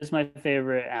it is my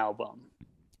favorite album.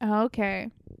 Oh, okay.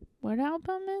 What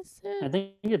album is it? I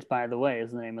think it's By the Way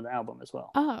is the name of the album as well.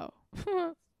 Oh.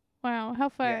 Wow, how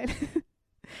fun. Yeah.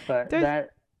 But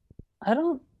I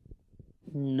don't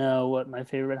know what my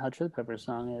favorite Hot Chili Peppers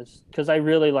song is, because I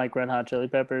really like Red Hot Chili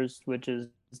Peppers, which is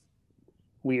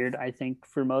weird, I think,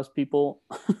 for most people.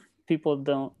 People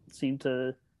don't seem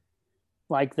to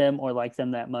like them or like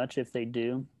them that much. If they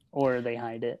do, or they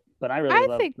hide it. But I really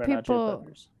love Red Hot Chili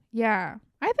Peppers. Yeah,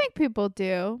 I think people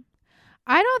do.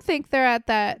 I don't think they're at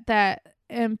that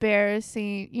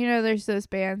embarrassing. You know, there's those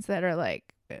bands that are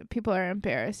like people are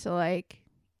embarrassed to like.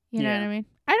 You know what I mean?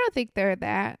 I don't think they're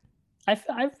that. I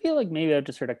feel like maybe I've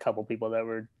just heard a couple people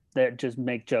that just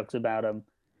make jokes about them,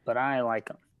 but I like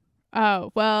them.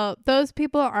 Oh, well, those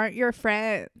people aren't your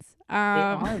friends. They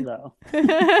are, though.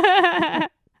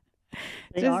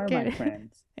 They are my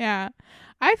friends. Yeah.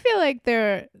 I feel like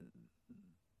they're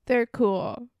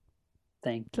cool.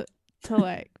 Thank you. To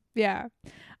like. Yeah.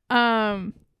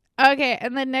 Okay,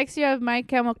 and then next you have My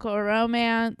Chemical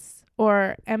Romance,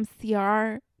 or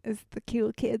MCR, as the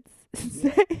cool kids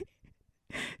say.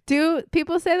 Do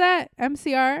people say that?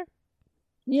 MCR?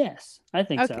 Yes, I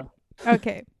think so.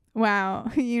 Okay.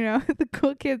 Wow. You know, the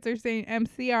cool kids are saying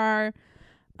MCR.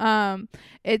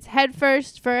 It's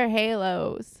Headfirst for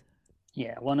Halos.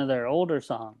 Yeah, one of their older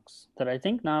songs that I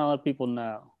think not a lot of people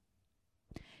know.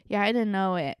 Yeah, I didn't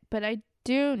know it, but I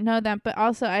do know them, but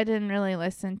also I didn't really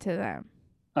listen to them.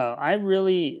 Oh,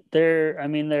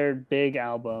 their big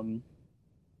album,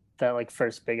 that like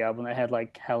first big album, they had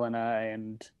like Helena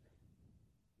and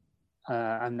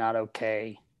I'm Not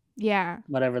Okay. Yeah.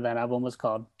 Whatever that album was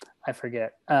called. I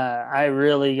forget. I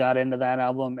really got into that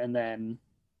album and then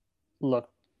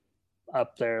looked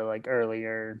up their like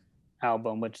earlier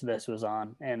album, which this was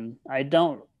on. And I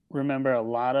don't remember a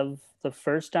lot of the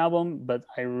first album, but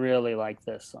I really like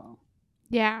this song.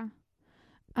 Yeah.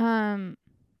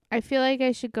 I feel like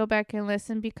I should go back and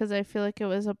listen because I feel like it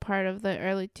was a part of the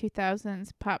early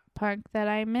 2000s pop punk that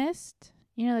I missed.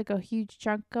 You know, like a huge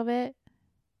chunk of it.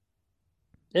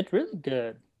 It's really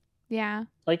good. Yeah.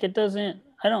 Like I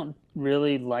don't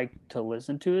really like to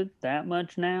listen to it that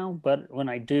much now, but when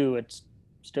I do, it's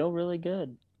still really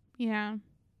good. Yeah.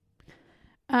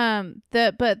 It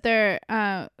was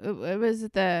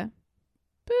the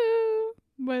boo.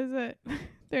 What is it?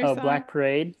 Song? Black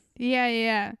Parade.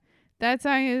 Yeah. That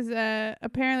song is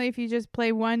apparently if you just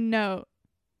play one note,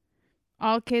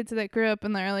 all kids that grew up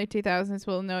in the early 2000s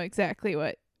will know exactly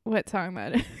what song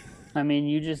that is. I mean,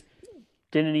 you just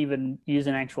didn't even use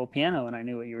an actual piano and I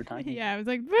knew what you were talking about. Yeah, I was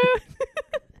like, boo.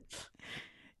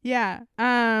 Yeah.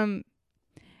 I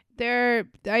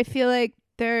feel like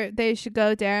they should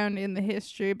go down in the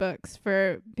history books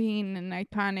for being an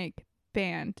iconic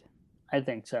band. I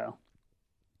think so.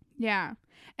 Yeah.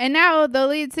 And now the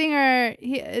lead singer,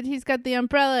 he's got the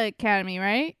Umbrella Academy,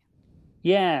 right?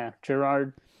 Yeah,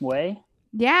 Gerard Way.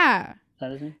 Yeah. Is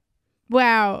that his name?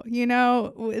 Wow, you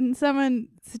know, when someone's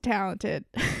talented.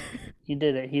 He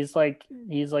did it. He's like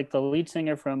the lead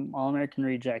singer from All American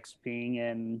Rejects being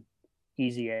in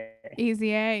Easy A.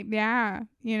 Easy A, yeah.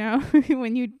 You know,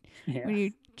 when you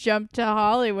jump to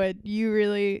Hollywood,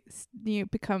 you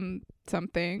become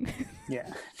something.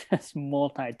 Yeah, just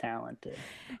multi-talented.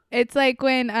 It's like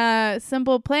when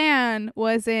Simple Plan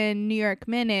was in New York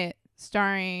Minute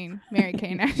starring Mary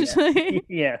Kay Ashley.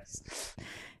 Yes.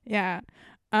 Yeah.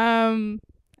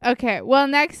 Okay, well,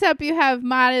 next up you have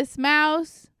Modest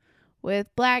Mouse with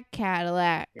Black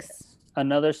Cadillacs. Yes.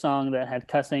 Another song that had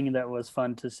cussing that was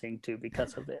fun to sing to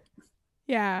because of it.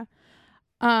 Yeah.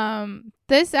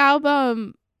 This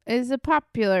album is a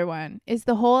popular one. Is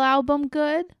the whole album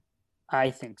good? I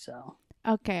think so.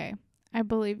 Okay, I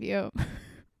believe you.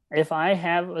 If I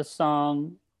have a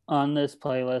song on this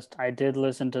playlist, I did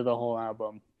listen to the whole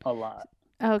album a lot.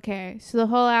 Okay, so the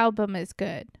whole album is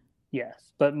good.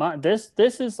 Yes, but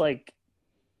this is like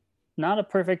not a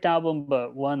perfect album,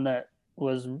 but one that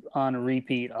was on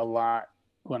repeat a lot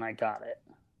when I got it.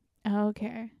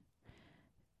 Okay.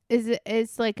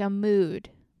 It's like a mood,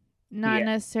 not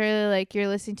necessarily like you're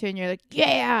listening to it and you're like,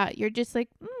 yeah. You're just like,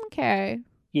 okay.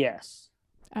 Yes.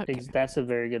 Okay. That's a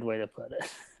very good way to put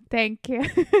it. Thank you.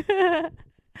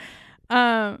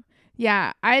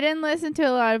 Yeah, I didn't listen to a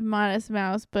lot of Modest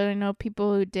Mouse, but I know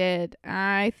people who did.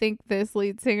 I think this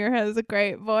lead singer has a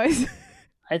great voice.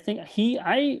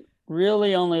 I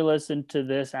really only listened to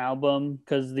this album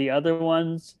because the other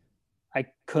ones I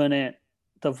couldn't.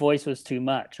 The voice was too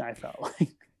much, I felt like.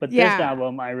 But this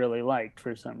album I really liked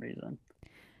for some reason.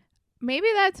 Maybe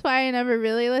that's why I never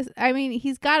really listened. I mean,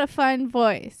 he's got a fun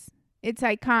voice. It's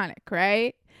iconic,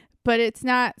 right? But it's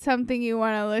not something you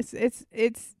want to listen.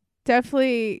 It's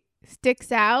definitely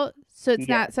sticks out, so it's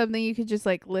not something you could just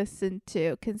like listen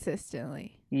to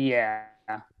consistently. Yeah.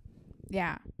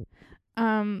 Yeah.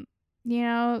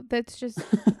 That's just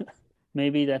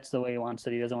maybe that's the way he wants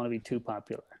it. He doesn't want to be too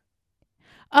popular.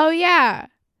 Oh yeah.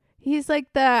 He's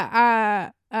like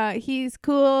the he's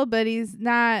cool, but he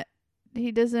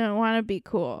doesn't want to be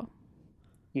cool.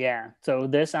 Yeah. So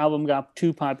this album got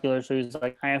too popular, so he's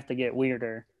like, I have to get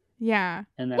weirder. Yeah.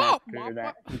 And then after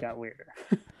that, he got weirder.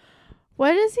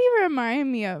 What does he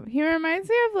remind me of? He reminds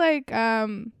me of like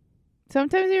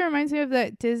sometimes he reminds me of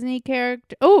that Disney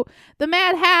character. Oh, the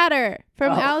Mad Hatter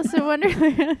from Alice in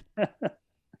Wonderland.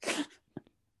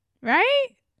 Right?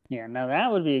 Yeah, now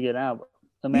that would be a good album.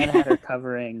 The Mad Hatter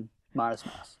covering Modest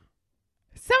Mouse.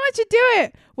 Someone should do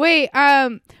it. Wait,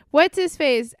 what's his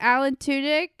face? Alan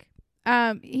Tudyk.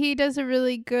 He does a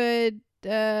really good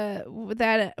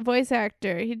that voice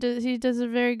actor. He does a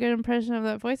very good impression of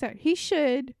that voice actor. He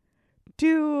should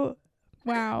do.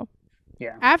 Wow.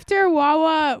 Yeah. After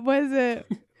Wawa, was it?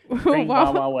 Bring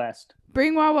Wawa West.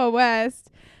 Bring Wawa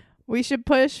West. We should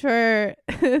push for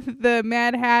the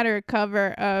Mad Hatter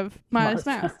cover of Modest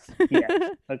Mouse. Yeah.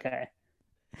 Okay.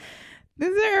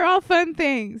 These are all fun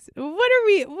things. What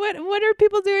are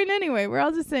people doing anyway? We're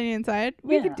all just sitting inside.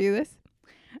 We could do this.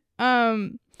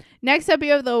 Next up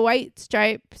you have the White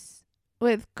Stripes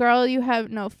with Girl You Have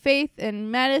No Faith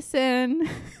in Medicine.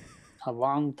 A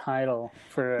long title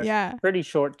for a pretty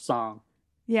short song.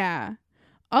 Yeah.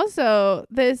 Also,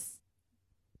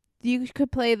 you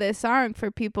could play this song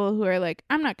for people who are like,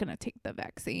 I'm not going to take the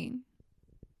vaccine.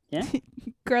 Yeah.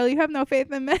 Girl, you have no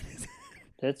faith in medicine.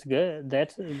 That's good.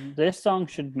 This song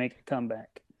should make a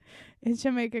comeback. It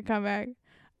should make a comeback.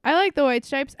 I like the White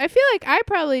Stripes. I feel like I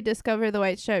probably discovered the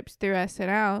White Stripes through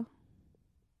SNL.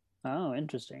 Oh,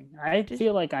 interesting. I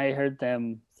feel like I heard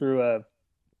them through a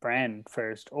brand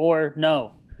first. Or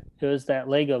no, it was that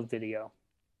Lego video.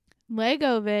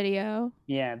 Lego video?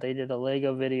 Yeah, they did a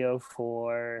Lego video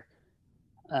for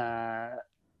oh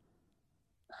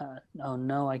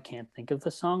no, I can't think of the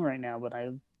song right now, but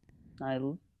I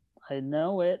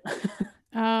know it.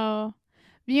 Oh.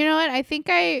 You know what? I think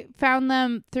I found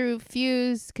them through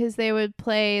Fuse because they would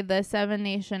play the Seven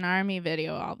Nation Army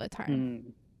video all the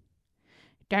time.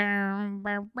 Yeah.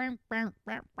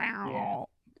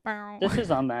 This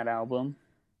is on that album.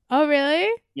 Oh,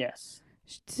 really? Yes.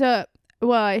 So,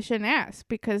 well, I shouldn't ask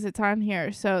because it's on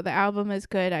here. So the album is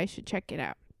good. I should check it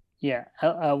out. Yeah.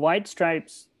 White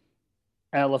Stripes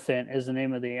Elephant is the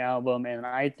name of the album, and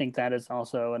I think that is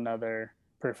also another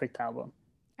perfect album.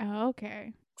 Oh,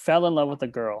 okay. Fell in Love with a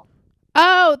Girl.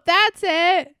 Oh, that's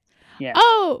it. Yeah.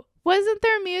 Oh, wasn't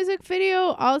their music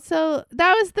video also?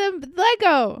 That was the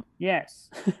Lego.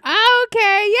 Yes. Okay,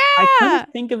 yeah. I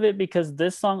couldn't think of it because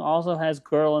this song also has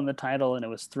girl in the title, and it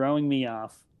was throwing me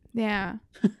off. Yeah.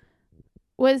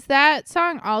 Was that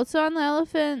song also on the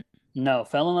Elephant? No,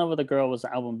 Fell in Love with a Girl was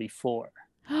the album before.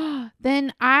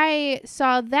 Then I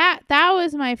saw that. That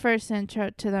was my first intro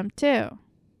to them too.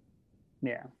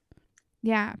 Yeah.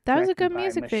 Yeah, that was a good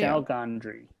music video. Michel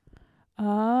Gondry.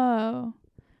 Oh,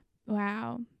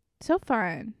 wow. So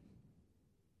fun.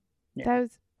 Yeah.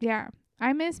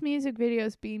 I miss music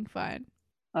videos being fun.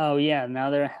 Oh, yeah. Now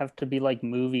there have to be like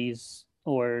movies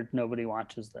or nobody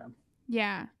watches them.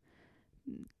 Yeah.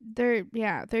 They're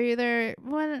either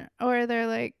one or they're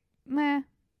like, meh.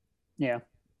 Yeah.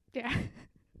 Yeah.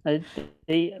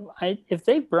 If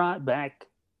they brought back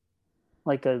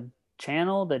like a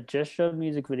channel that just showed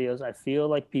music videos, I feel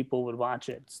like people would watch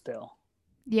it still.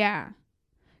 Yeah.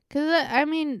 Because, I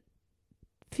mean,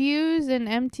 Fuse and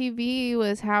MTV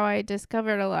was how I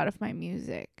discovered a lot of my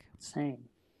music. Same.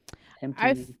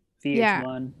 MTV,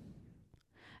 VH1.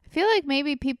 I feel like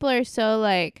maybe people are so,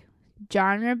 like,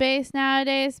 genre-based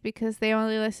nowadays because they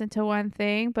only listen to one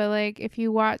thing. But, like, if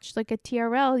you watched, like, a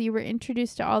TRL, you were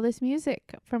introduced to all this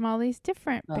music from all these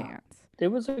different bands. It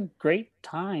was a great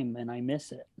time, and I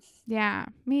miss it. Yeah,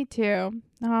 me too.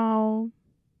 Oh,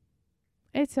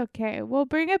 it's okay. We'll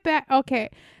bring it back. Okay,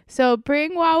 so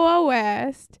bring Wawa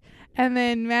West, and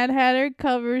then Mad Hatter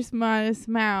covers Modest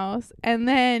Mouse, and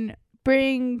then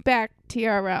bring back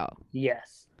TRL.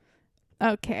 Yes.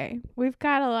 Okay, we've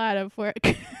got a lot of work.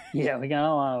 Yeah, we got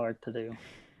a lot of work to do.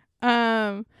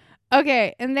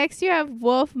 Okay, and next you have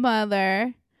Wolf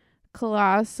Mother,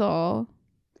 Colossal.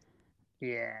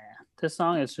 Yeah. This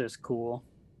song is just cool.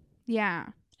 Yeah.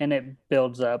 And it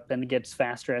builds up and gets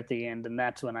faster at the end, and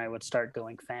that's when I would start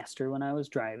going faster when I was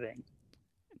driving.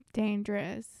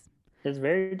 Dangerous. It's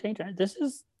very dangerous. This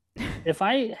is if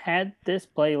I had this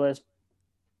playlist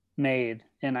made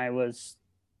and I was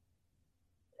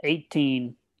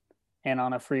 18 and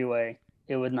on a freeway,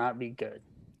 it would not be good.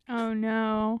 Oh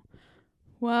no.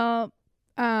 Well,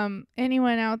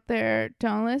 anyone out there,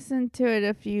 don't listen to it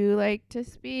if you like to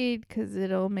speed, because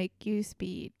it'll make you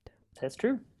speed. That's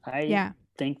true. I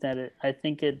think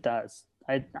it does.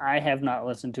 I have not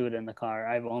listened to it in the car.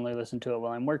 I've only listened to it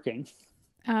while I'm working.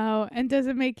 Oh, and does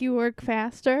it make you work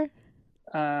faster?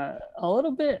 A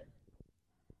little bit.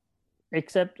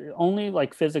 Except only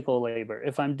like physical labor.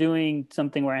 If I'm doing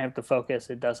something where I have to focus,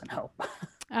 it doesn't help.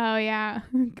 Oh yeah,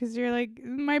 because you're like,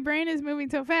 my brain is moving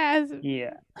so fast.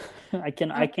 Yeah, I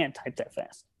can't type that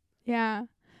fast. Yeah,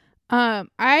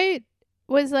 I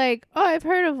was like, oh, I've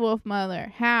heard of Wolf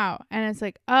Mother. How? And it's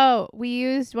like, oh, we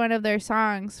used one of their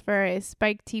songs for a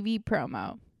Spike TV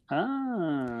promo.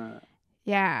 Ah.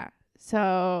 Yeah,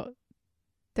 so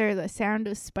they're the sound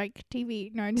of Spike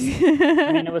TV. No, I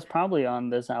mean, it was probably on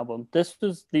this album. This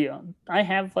was I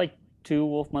have like 2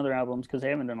 Wolf Mother albums because they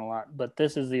haven't done a lot, but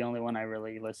this is the only one I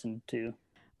really listened to.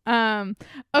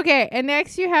 Okay, and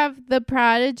next you have The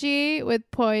Prodigy with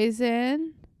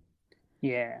Poison.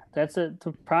 Yeah,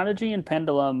 the Prodigy and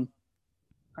Pendulum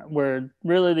were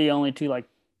really the only 2 like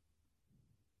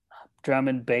drum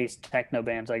and bass techno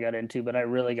bands I got into, but I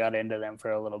really got into them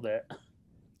for a little bit.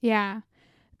 Yeah.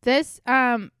 This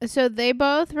so they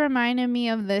both reminded me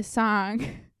of this song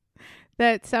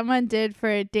that someone did for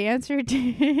a dance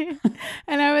routine.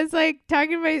 And I was like I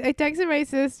texted my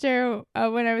sister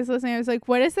when I was listening. I was like,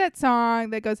 what is that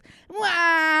song that goes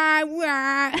wah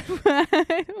wah, wah?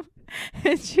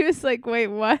 And she was like, wait,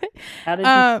 what? How did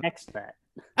you text that?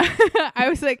 I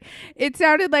was like, it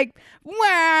sounded like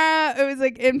wow. It was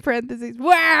like in parentheses,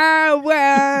 wow,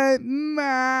 wow,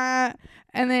 ma.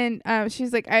 And then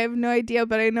she's like, I have no idea,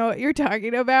 but I know what you're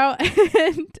talking about.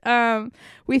 And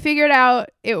we figured out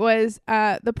it was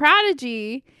The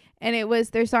Prodigy, and it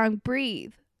was their song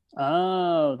Breathe.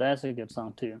 Oh, that's a good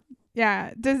song too.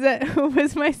 Yeah. Does that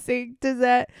was my sing? Does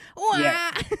that?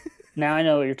 Yeah. Now I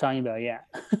know what you're talking about. Yeah.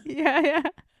 Yeah.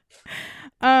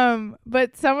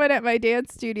 But someone at my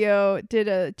dance studio did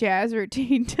a jazz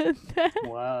routine to that.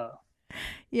 Wow.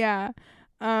 Yeah.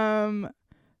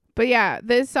 But yeah,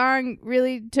 this song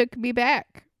really took me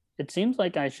back. It seems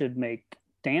like I should make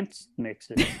dance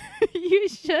mixes. You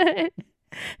should.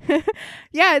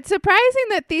 Yeah, it's surprising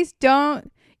that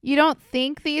you don't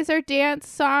think these are dance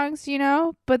songs,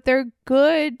 but they're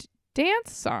good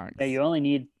dance songs. Yeah, you only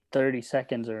need 30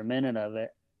 seconds or a minute of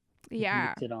it. Yeah.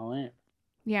 Mix it all in.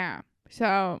 Yeah.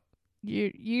 So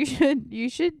you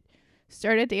should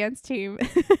start a dance team.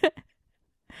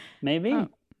 Maybe. Oh,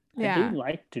 yeah. I do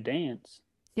like to dance.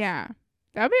 Yeah.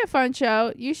 That'd be a fun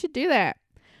show. You should do that.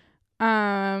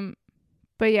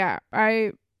 But yeah,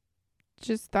 I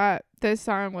just thought this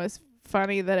song was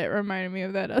funny that it reminded me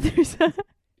of that other song.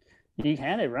 You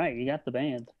had it right. You got the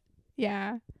band.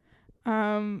 Yeah.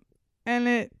 And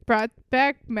it brought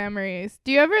back memories.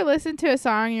 Do you ever listen to a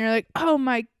song and you're like, oh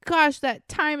my gosh, that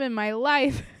time in my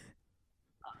life?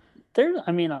 There's,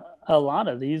 a lot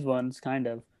of these ones kind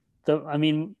of.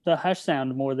 The Hush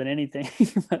Sound more than anything,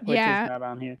 which is not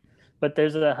on here. But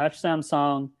there's a Hush Sound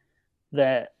song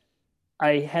that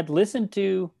I had listened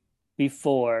to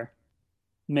before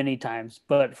many times,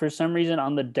 but for some reason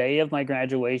on the day of my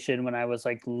graduation when I was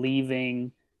like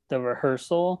leaving the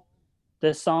rehearsal,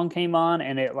 this song came on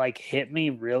and it like hit me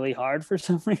really hard for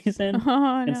some reason.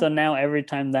 And so now every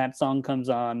time that song comes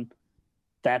on,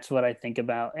 that's what I think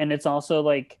about. And it's also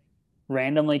like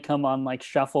randomly come on like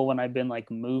shuffle when I've been like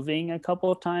moving a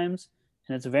couple of times,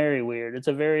 and it's very weird. It's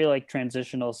a very like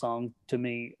transitional song to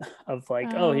me of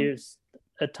like, oh, here's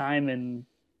a time in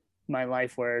my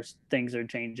life where things are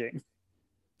changing.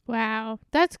 Wow,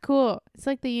 that's cool. It's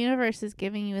like the universe is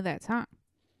giving you that song.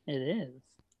 It is.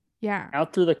 Yeah.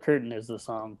 Out Through the Curtain is the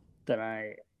song that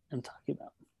I am talking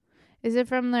about. Is it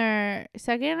from their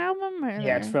second album?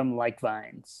 Yeah, it's from Like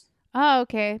Vines. Oh,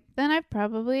 okay. Then I've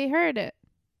probably heard it.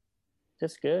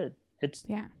 It's good. It's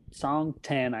song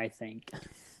 10, I think.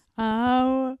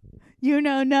 Oh, you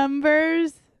know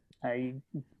numbers? I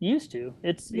used to.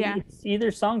 It's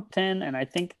either song 10 and I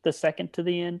think the second to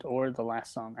the end or the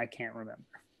last song. I can't remember.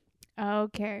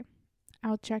 Okay.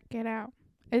 I'll check it out.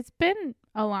 It's been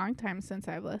a long time since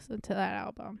I've listened to that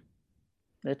album.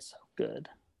 It's so good.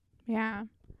 Yeah.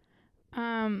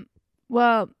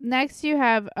 Well, next you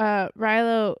have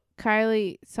Rilo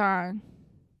Kiley song.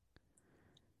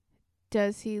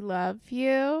 Does he love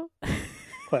you?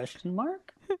 Question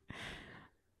mark?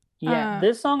 Yeah,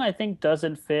 this song I think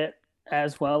doesn't fit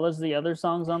as well as the other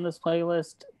songs on this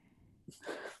playlist.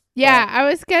 Yeah, I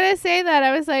was gonna say that.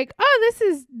 I was like, oh,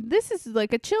 this is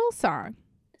like a chill song.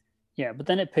 Yeah, but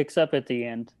then it picks up at the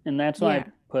end, and that's why I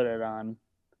put it on.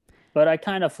 But I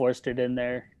kind of forced it in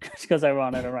there because I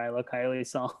wanted a Rilo Kiley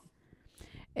song.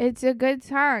 It's a good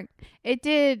song. It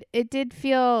did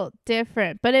feel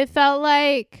different, but it felt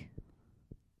like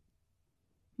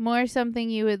more something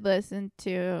you would listen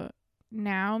to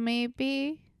now,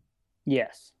 maybe.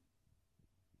 Yes.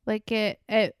 Like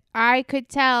I could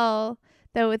tell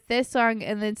that with this song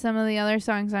and then some of the other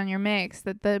songs on your mix,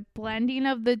 that the blending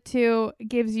of the two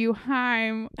gives you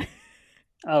Haim.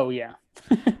 Oh, yeah.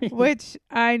 Which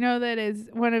I know that is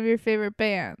one of your favorite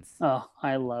bands. Oh,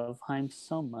 I love Haim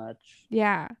so much.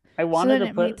 Yeah. I wanted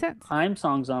to put Haim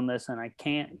songs on this, and I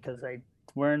can't because they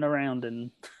weren't around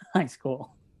in high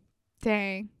school.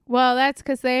 Dang. Well, that's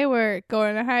because they were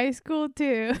going to high school,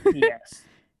 too. Yes.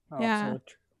 Yeah.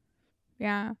 True.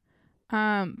 Yeah.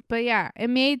 But yeah, it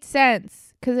made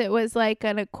sense because it was like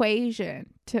an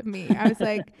equation to me. I was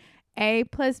like, A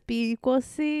plus B equals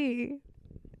C.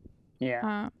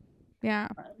 Yeah. Yeah.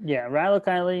 Yeah. Rilo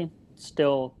Kiley,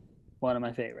 still one of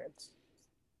my favorites.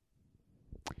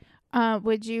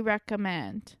 Would you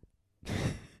recommend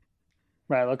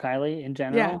Rilo Kiley in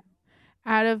general? Yeah.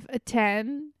 Out of a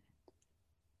 10?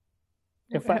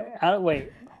 If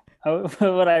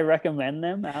would I recommend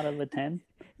them out of a 10?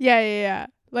 Yeah.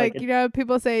 Like you know,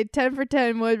 people say 10 for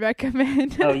 10 would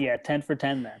recommend. Oh, yeah. 10 for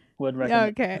 10 then. Would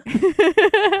recommend. Okay.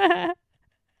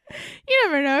 You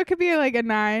never know. It could be like a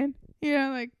 9. You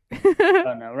know, like.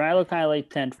 Oh, no. Rilo Kiley,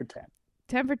 10 for 10.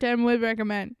 10 for 10 would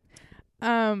recommend.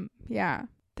 Yeah.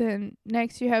 Then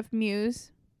next you have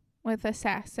Muse with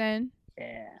Assassin.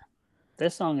 Yeah.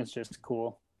 This song is just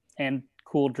cool. And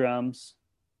cool drums.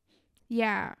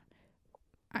 Yeah.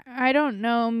 I don't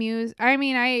know Muse. I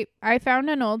mean, I found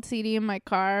an old CD in my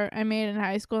car I made in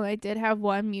high school, and I did have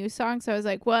one Muse song, so I was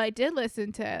like, well, I did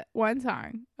listen to one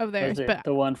song of theirs. Was it but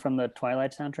the one from the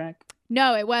Twilight soundtrack?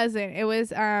 No, it wasn't. It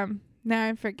was, now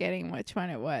I'm forgetting which one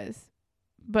it was.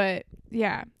 But,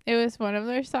 yeah, it was one of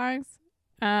their songs.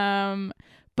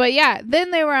 But, yeah,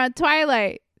 then they were on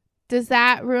Twilight. Does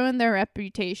that ruin their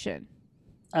reputation?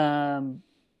 I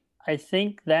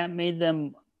think that made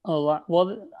them a lot.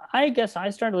 Well, I guess I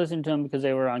started listening to them because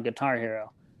they were on Guitar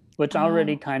Hero, which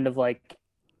already kind of like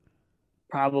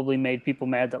probably made people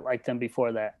mad that liked them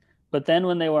before that. But then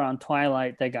when they were on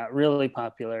Twilight, they got really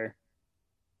popular.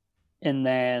 And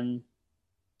then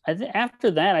after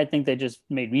that, I think they just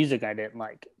made music I didn't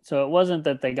like. So it wasn't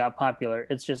that they got popular.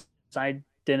 It's just I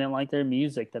didn't like their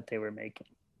music that they were making.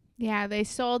 Yeah, they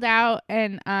sold out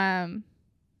and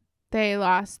they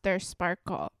lost their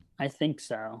sparkle. I think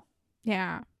so.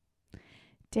 Yeah.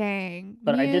 Dang.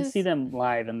 But Muse... I did see them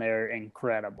live and they're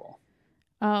incredible.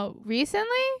 Oh, recently?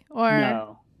 Or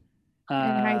no. In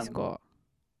high school?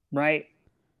 Right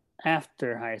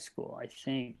after high school, I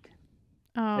think.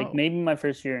 Oh. Like maybe my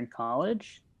first year in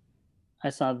college. I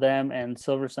saw them and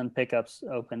Silver Sun Pickups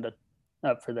opened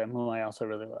up for them, who I also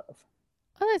really love.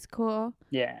 Oh, that's cool.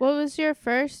 Yeah. What was your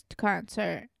first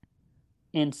concert?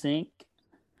 NSYNC.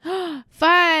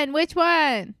 Fun. Which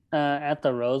one? At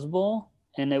the Rose Bowl,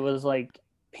 and it was like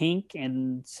Pink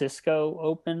and Cisco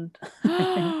opened.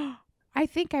 I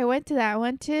think I went to that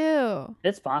one too.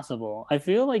 It's possible. I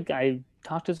feel like I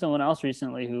talked to someone else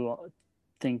recently who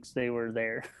thinks they were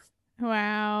there.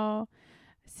 Wow.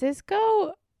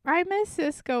 Cisco, I miss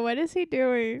Cisco. What is he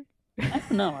doing? I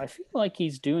don't know. I feel like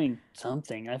he's doing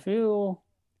something. I heard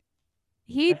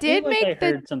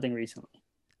something recently.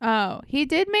 Oh, he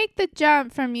did make the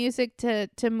jump from music to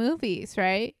movies,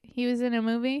 right? He was in a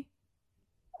movie?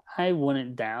 I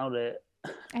wouldn't doubt it.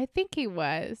 I think he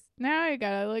was. Now I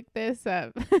gotta look this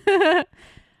up.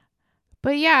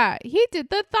 But yeah, he did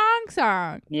the thong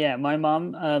song. Yeah, my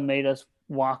mom made us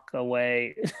walk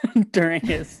away during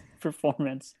his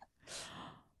performance.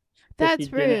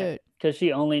 That's rude. Because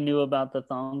she only knew about the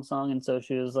thong song, and so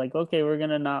she was like, okay, we're going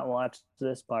to not watch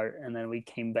this part. And then we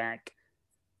came back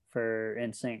for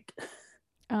NSYNC.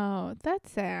 Oh,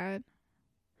 that's sad.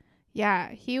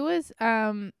 Yeah, he was,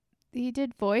 he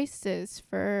did voices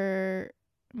for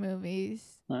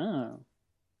movies. Oh.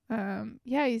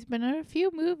 Yeah, he's been in a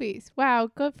few movies. Wow,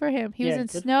 good for him. He was in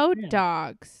Snow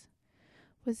Dogs.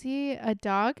 Was he a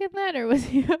dog in that, or was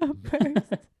he a person?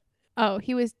 Oh,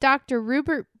 he was Dr.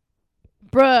 Rupert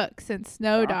Brooks in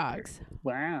Snow Dogs.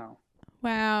 Wow.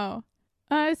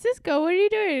 Cisco, what are you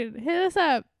doing? Hit us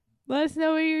up. Let us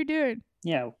know what you're doing.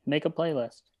 Yeah, make a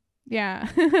playlist. Yeah.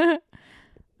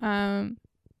 Fun.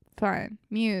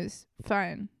 Muse.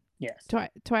 Fun. Yes.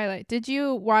 Twilight. Did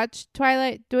you watch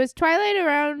Twilight? Was Twilight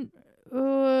around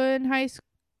in high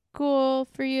school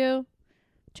for you? I'm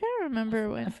trying to remember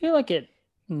when. I feel like it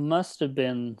must have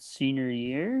been senior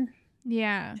year.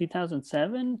 Yeah.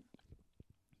 2007.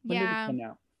 When did it Yeah. come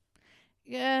out?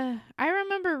 Yeah. I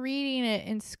remember reading it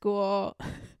in school.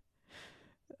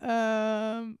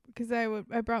 Because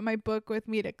I brought my book with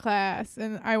me to class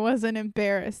and I wasn't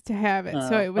embarrassed to have it.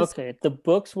 So it was okay. The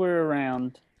books were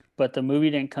around, but the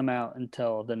movie didn't come out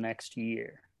until the next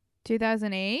year.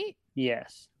 2008?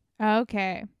 Yes.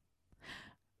 Okay.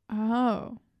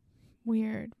 Oh,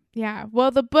 weird. Yeah. Well,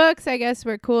 the books I guess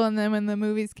were cool, and then when the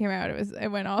movies came out,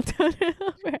 it went all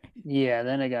downhill. Yeah.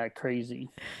 Then it got crazy.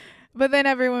 But then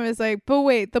everyone was like, "But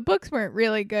wait, the books weren't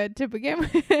really good to begin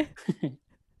with."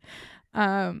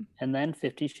 And then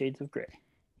 50 Shades of Grey.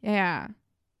 Yeah.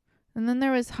 And then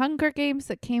there was Hunger Games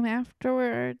that came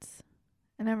afterwards,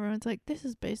 and everyone's like, "This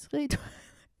is basically."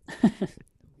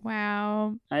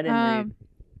 Wow. I didn't read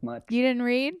much. You didn't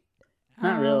read?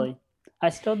 Not really. I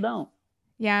still don't.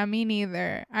 Yeah, me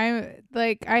neither. I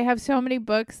have so many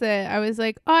books that I was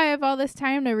like, oh, I have all this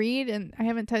time to read, and I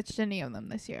haven't touched any of them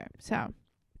this year. So.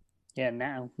 Yeah,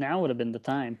 now would have been the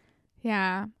time.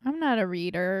 Yeah, I'm not a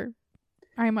reader.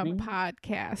 I'm a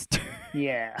podcaster.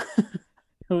 Yeah.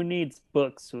 Who needs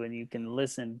books when you can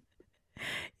listen?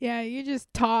 Yeah, you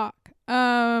just talk.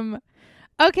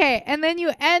 Okay, and then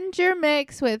you end your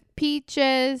mix with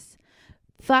Peaches.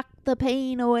 Fuck the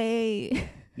pain away.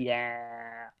 Yeah.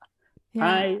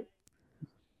 I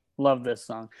love this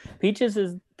song. Peaches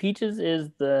is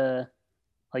the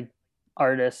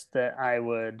artist that I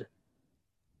would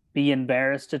be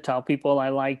embarrassed to tell people I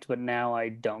liked, but now I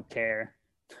don't care.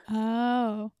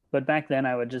 Oh. But back then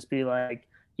I would just be like,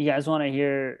 you guys want to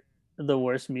hear the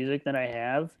worst music that I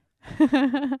have?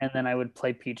 And then I would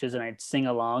play Peaches and I'd sing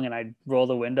along and I'd roll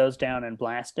the windows down and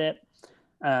blast it.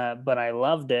 But I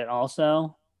loved it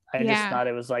also. I just thought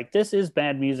it was like, this is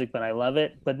bad music, but I love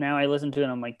it. But now I listen to it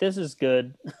and I'm like, this is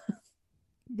good.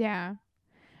 Yeah.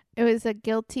 It was a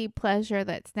guilty pleasure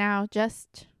that's now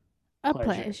just a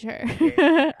pleasure.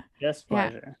 Yeah, just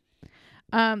pleasure.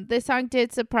 Yeah. This song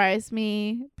did surprise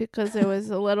me because it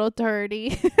was a little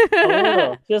dirty.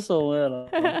 Just a little.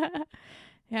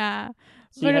 Yeah.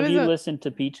 So have you listened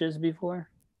to Peaches before?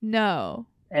 No.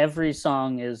 Every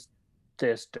song is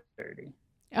this dirty.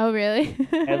 Oh, really?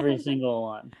 Every single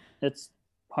one. It's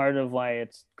part of why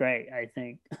it's great, I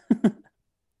think.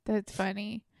 That's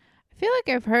funny. I feel like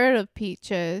I've heard of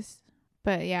Peaches,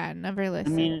 but yeah, never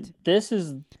listened. I mean, this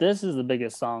is the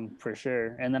biggest song for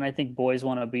sure. And then I think Boys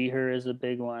Wanna Be Her is a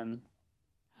big one.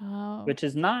 Oh. Which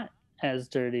is not as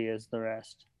dirty as the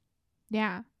rest.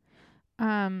 Yeah.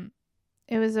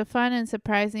 It was a fun and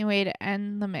surprising way to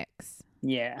end the mix.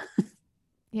 Yeah.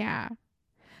 Yeah.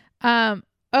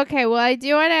 Okay, well, I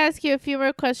do want to ask you a few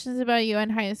more questions about you in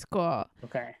high school.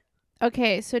 Okay.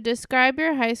 Okay, so describe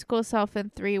your high school self in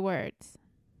 3 words.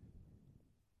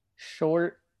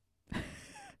 Short,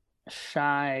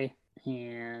 shy,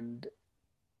 and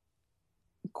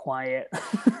quiet. The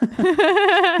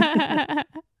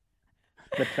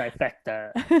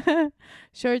trifecta.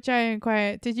 Short, shy, and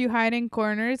quiet. Did you hide in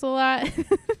corners a lot?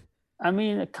 I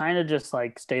mean, it kind of just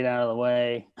stayed out of the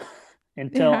way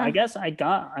until I guess I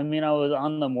was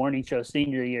on the morning show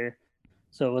senior year,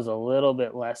 so it was a little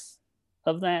bit less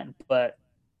of that, but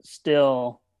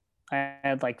still I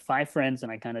had 5 friends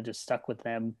and I kind of just stuck with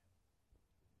them.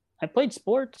 I played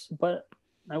sports, but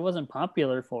I wasn't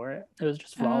popular for it. It was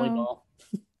just volleyball.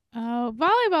 Oh,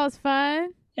 volleyball's fun.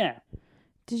 Yeah.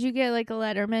 Did you get a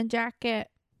Letterman jacket?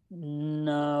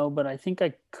 No, but I think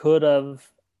I could have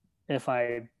if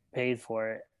I paid for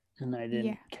it, and I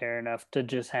didn't care enough to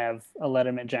just have a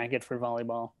Letterman jacket for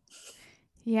volleyball.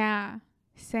 Yeah,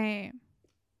 same.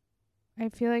 I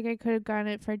feel like I could have gotten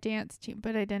it for dance team,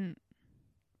 but I didn't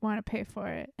want to pay for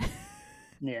it.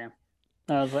 Yeah.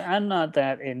 I was like, I'm not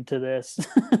that into this.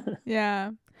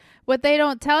 Yeah. What they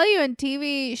don't tell you in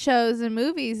TV shows and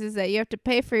movies is that you have to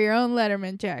pay for your own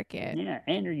Letterman jacket. Yeah,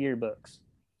 and your yearbooks.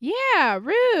 Yeah,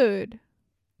 rude.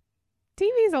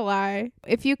 TV's a lie.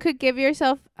 If you could give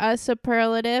yourself a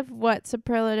superlative, what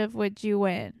superlative would you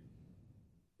win?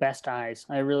 Best eyes.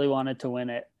 I really wanted to win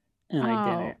it, and I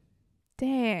didn't.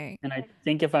 Dang. And I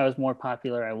think if I was more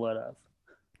popular, I would have.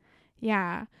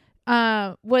 Yeah.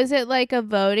 Was it a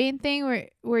voting thing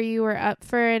where you were up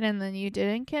for it and then you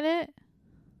didn't get it?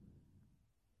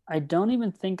 I don't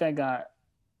even think I got...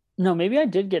 No, maybe I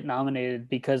did get nominated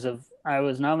because I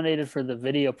was nominated for the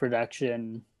video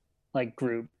production like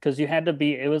group because you had to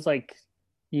be. It was like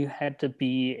you had to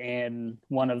be in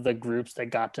one of the groups that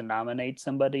got to nominate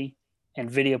somebody, and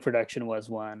video production was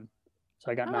one.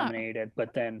 So I got nominated,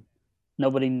 but then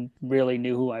nobody really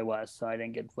knew who I was, so I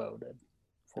didn't get voted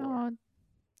for. Oh,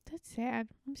 that's sad.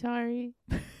 I'm sorry.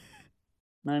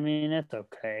 I mean, it's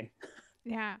okay.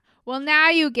 Yeah. Well, now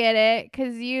you get it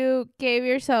because you gave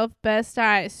yourself best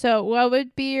eye. So what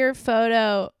would be your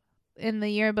photo in the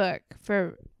yearbook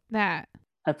for that?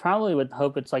 I probably would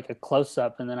hope it's like a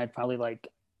close-up, and then I'd probably like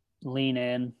lean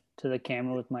in to the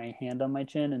camera with my hand on my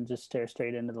chin and just stare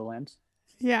straight into the lens.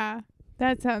 Yeah,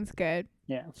 that sounds good.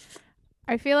 Yeah.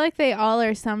 I feel like they all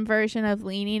are some version of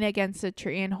leaning against a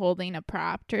tree and holding a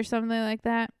prop or something like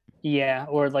that. Yeah,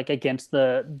 or like against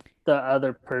the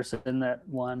other person that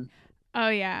won. Oh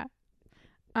yeah.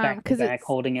 Back to back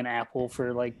holding an apple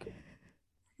for like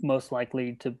most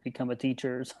likely to become a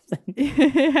teacher or something.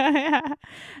 Yeah.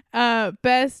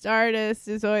 Best artist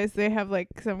is always they have like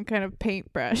some kind of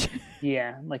paintbrush.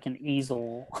 Yeah, like an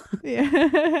easel. Yeah.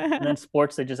 And then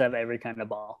sports, they just have every kind of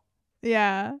ball.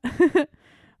 Yeah.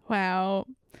 Wow.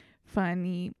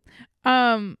 Funny.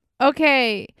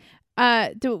 Okay.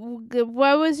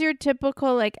 What was your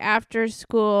typical like after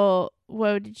school?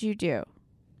 What did you do?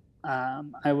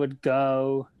 I would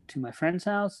go to my friend's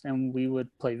house and we would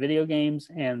play video games,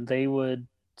 and they would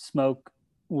smoke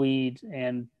weed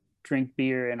and drink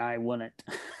beer, and I wouldn't.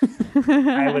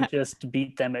 I would just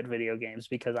beat them at video games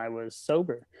because I was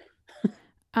sober.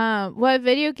 What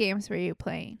video games were you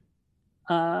playing?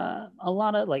 A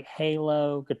lot of like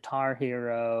Halo, Guitar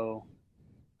Hero,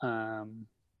 Call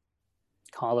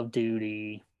of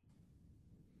Duty.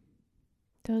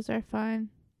 Those are fun.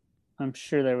 I'm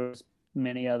sure there was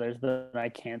many others, but I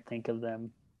can't think of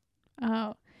them.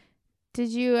 Oh, did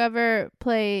you ever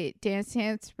play Dance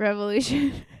Dance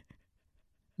Revolution?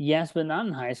 Yes, but not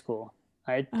in high school.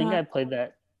 I think I played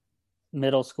that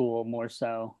middle school more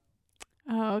so.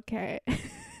 Oh, okay.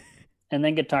 And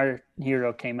then Guitar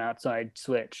Hero came out, so I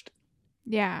switched.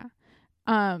 Yeah.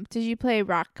 Did you play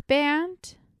Rock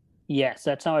Band? Yes,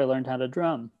 that's how I learned how to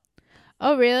drum.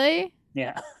 Oh, really?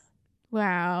 Yeah.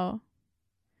 Wow.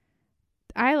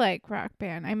 I like Rock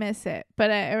Band. I miss it.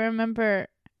 But I remember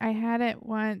I had it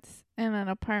once in an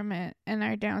apartment and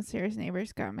our downstairs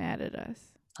neighbors got mad at us.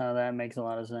 Oh, that makes a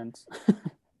lot of sense.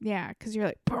 Yeah, because you're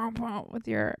like, boom, boom, with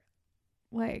your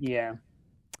leg. Yeah.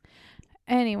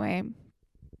 Anyway,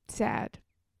 sad.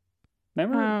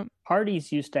 Remember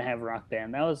parties used to have Rock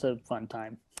Band. That was a fun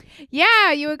time.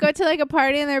 Yeah, you would go to like a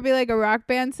party and there'd be like a Rock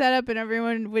Band set up and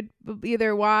everyone would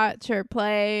either watch or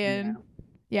play, and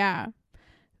yeah.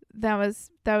 That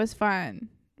was fun.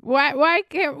 Why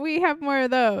can't we have more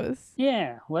of those?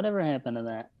 Yeah, whatever happened to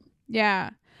that?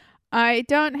 Yeah. I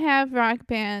don't have Rock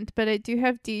Band, but I do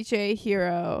have DJ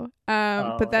Hero.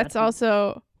 But that's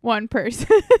also one person.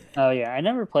 Oh yeah, I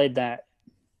never played that.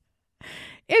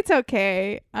 It's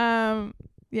okay.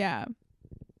 Yeah.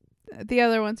 The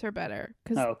other ones are better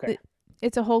because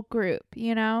it's a whole group,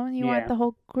 you know? You want the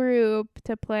whole group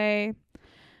to play.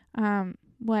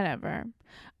 Whatever.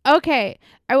 Okay,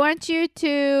 I want you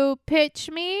to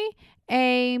pitch me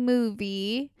a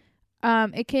movie.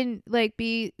 It can like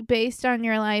be based on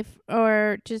your life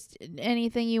or just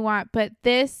anything you want, but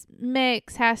this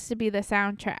mix has to be the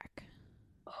soundtrack.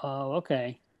 Oh,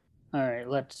 okay. All right,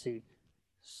 let's see.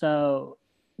 So,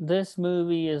 this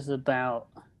movie is about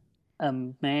a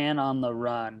man on the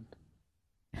run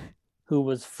who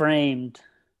was framed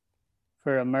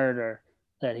for a murder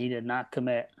that he did not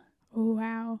commit. Oh,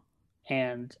 wow.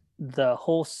 And the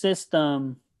whole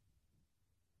system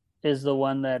is the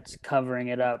one that's covering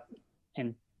it up,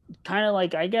 and kind of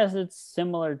like, I guess it's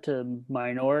similar to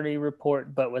Minority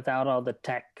Report, but without all the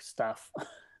tech stuff.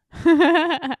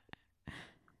 And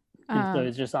so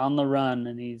he's just on the run,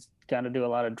 and he's got to do a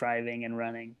lot of driving and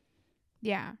running.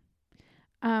 Yeah.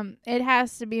 It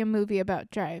has to be a movie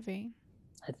about driving.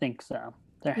 I think so.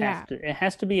 It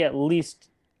has to be at least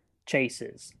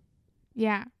chases.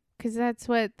 Yeah. Because that's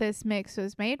what this mix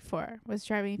was made for, was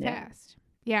driving fast.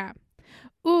 Yeah.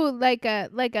 Ooh, like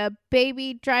a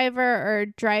Baby Driver or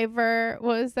Driver.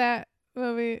 What was that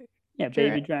movie? Yeah,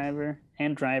 Baby Driver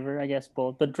and Driver, I guess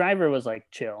both. But Driver was like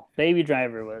chill. Baby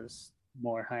Driver was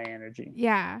more high energy.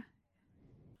 Yeah.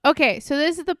 Okay, so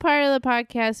this is the part of the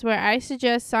podcast where I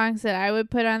suggest songs that I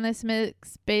would put on this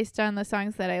mix based on the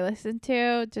songs that I listen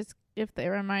to, just if they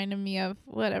reminded me of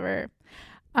whatever.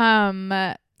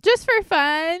 Just for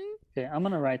fun. Okay, I'm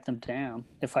going to write them down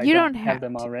if I don't have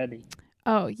them already.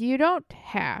 Oh, you don't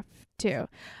have to.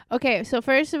 Okay, so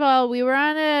first of all, we were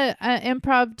on a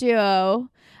improv duo,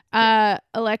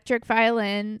 electric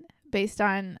violin, based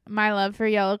on my love for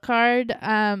Yellowcard.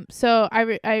 So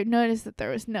I noticed that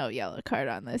there was no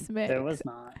Yellowcard on this mix. There was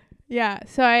not. Yeah,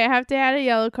 so I have to add a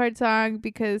Yellowcard song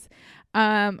because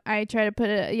I try to put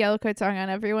a Yellowcard song on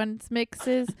everyone's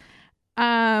mixes.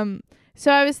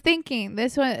 So I was thinking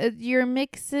this one, your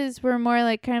mixes were more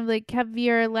like kind of like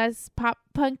heavier, less pop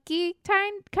punky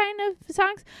kind of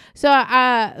songs. So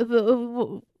I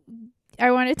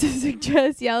wanted to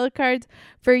suggest Yellowcard's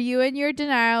For You and Your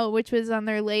Denial, which was on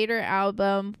their later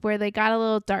album where they got a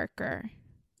little darker.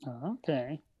 Oh,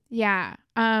 okay. Yeah.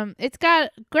 It's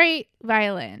got great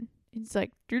violin. It's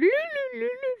like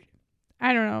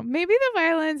I don't know. Maybe the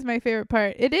violin's my favorite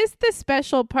part. It is the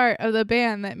special part of the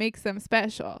band that makes them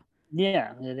special.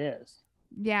 Yeah, it is.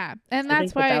 Yeah, and I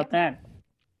that's think why without that,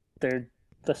 they're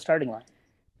the starting line.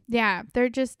 Yeah, they're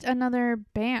just another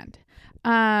band.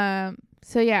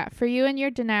 So yeah, For You and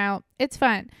Your Denial, it's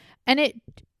fun. And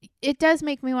it does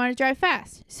make me want to drive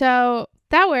fast. So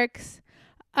that works.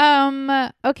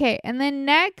 Okay, and then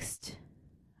next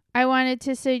I wanted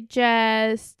to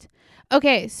suggest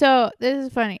okay, so this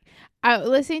is funny.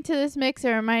 Listening to this mix, it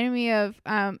reminded me of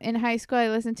in high school I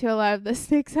listened to a lot of the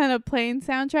Snakes on a Plane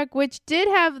soundtrack, which did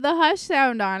have the Hush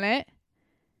sound on it.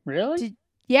 Really?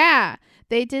 Yeah.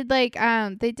 They did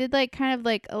kind of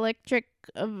like electric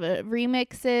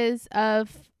remixes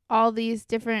of all these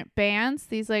different bands,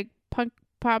 these like punk,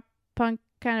 pop, punk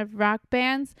kind of rock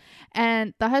bands,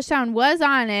 and the Hush sound was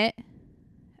on it.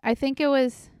 I think it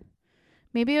was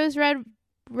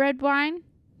Red Wine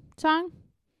song.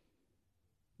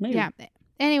 Maybe. Yeah.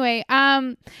 Anyway,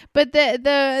 but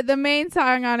the main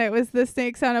song on it was the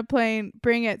Snakes on a Plane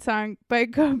Bring It song by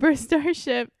Cobra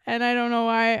Starship, and I don't know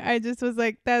why. I just was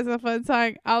like, that's a fun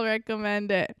song. I'll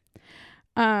recommend it.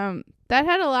 That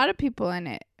had a lot of people in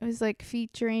it. It was like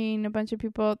featuring a bunch of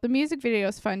people. The music video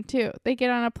is fun too. They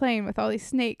get on a plane with all these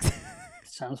snakes.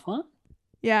 Sounds fun.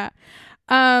 Yeah.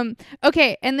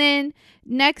 Okay, and then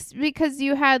next, because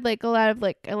you had like a lot of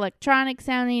like electronic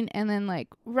sounding and then like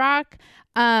rock,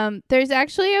 there's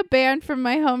actually a band from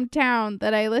my hometown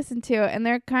that I listen to, and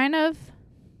they're kind of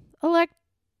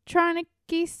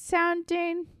electronic-y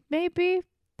sounding, maybe.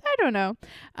 I don't know.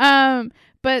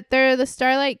 But they're the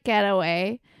Starlight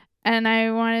Getaway, and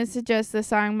I want to suggest the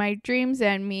song My Dreams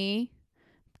and Me,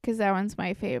 because that one's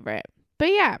my favorite.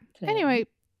 But yeah, Anyway,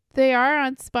 they are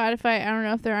on Spotify. I don't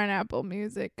know if they're on Apple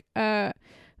Music. You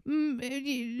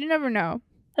never know.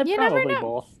 You probably never know.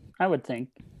 Both, I would think.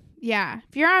 Yeah.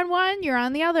 If you're on one, you're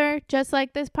on the other, just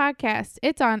like this podcast.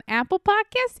 It's on Apple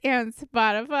Podcasts and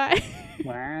Spotify.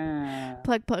 Wow.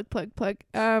 Plug.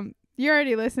 You're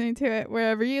already listening to it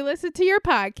wherever you listen to your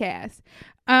podcast.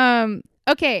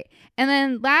 Okay. And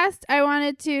then last, I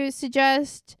wanted to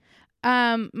suggest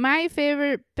my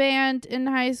favorite band in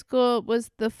high school was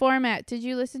The Format. Did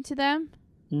you listen to them?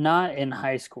 Not in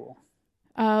high school.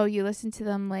 Oh, you listened to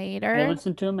them later? I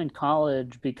listened to them in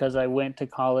college because I went to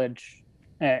college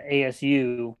at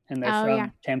ASU, and they're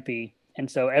from Tempe. And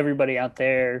so everybody out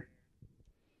there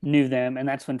knew them, and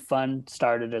that's when Fun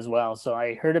started as well. So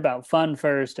I heard about Fun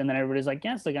first, and then everybody's like,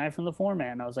 yes, the guy from The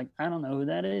Format. And I was like, I don't know who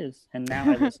that is. And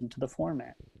now I listen to The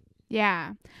Format.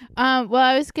 Yeah. Well,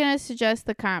 I was going to suggest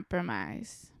The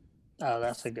Compromise. Oh,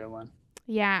 that's a good one.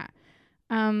 Yeah.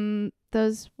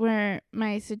 Those were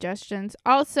my suggestions.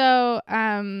 Also,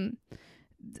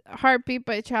 Heartbeat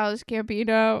by Childish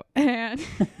Gambino and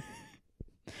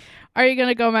Are You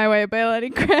Gonna Go My Way by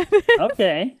Lenny Kravitz.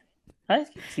 Okay. I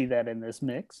can see that in this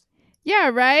mix.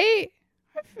 Yeah, right?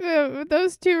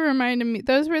 Those two reminded me.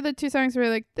 Those were the two songs where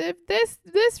like,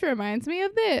 this reminds me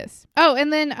of this. Oh,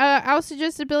 and then I'll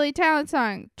suggest a Billy Talent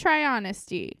song, Try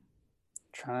Honesty.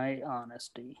 Try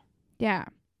Honesty. Yeah,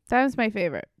 that was my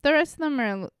favorite. The rest of them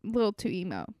are a little too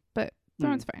emo, but that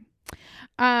one's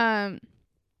fine.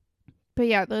 But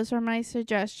yeah, those were my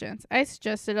suggestions. I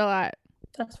suggested a lot.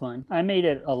 That's fine. I made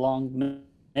it a long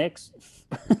mix.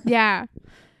 Yeah,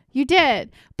 you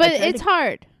did, but it's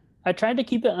hard. I tried to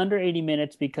keep it under 80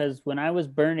 minutes because when I was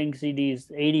burning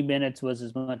CDs, 80 minutes was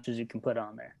as much as you can put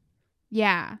on there.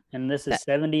 Yeah. And this is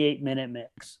 78-minute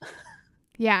mix.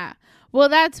 Yeah. Well,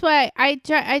 that's why I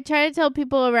try to tell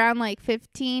people around like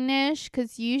 15-ish,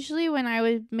 because usually when I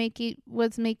was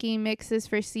making mixes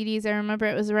for CDs, I remember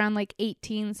it was around like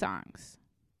 18 songs.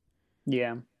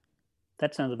 Yeah.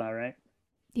 That sounds about right.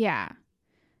 Yeah.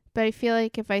 But I feel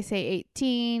like if I say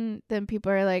 18, then people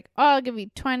are like, oh, I'll give you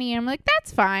 20. And I'm like,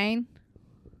 that's fine.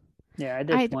 Yeah, I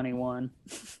did 21.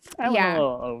 I went a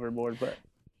little overboard, but.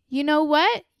 You know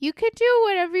what? You could do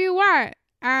whatever you want.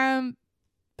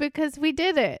 Because we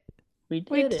did it. We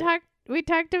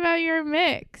talked about your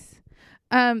mix.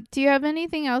 Do you have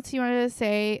anything else you wanted to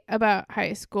say about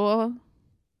high school?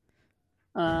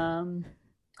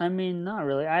 I mean, not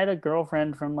really. I had a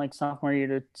girlfriend from like sophomore year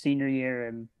to senior year,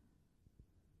 and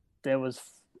it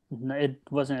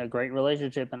wasn't a great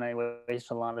relationship, and I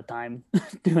wasted a lot of time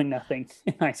doing nothing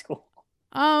in high school.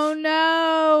 Oh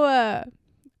no.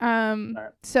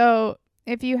 So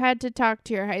if you had to talk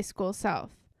to your high school self,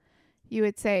 you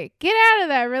would say, get out of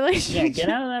that relationship. Yeah, get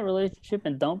out of that relationship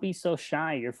and don't be so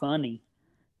shy. You're funny.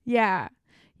 Yeah.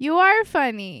 You are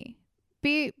funny.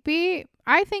 I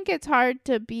think it's hard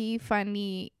to be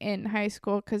funny in high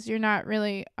school because you're not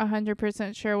really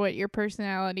 100% sure what your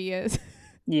personality is.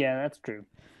 Yeah, that's true.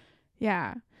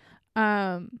 Yeah.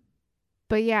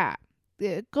 But yeah,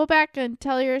 go back and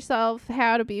tell yourself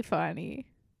how to be funny.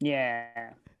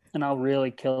 Yeah. And I'll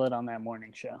really kill it on that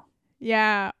morning show.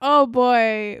 Yeah. Oh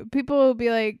boy. People will be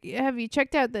like, have you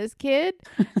checked out this kid?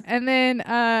 and then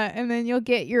you'll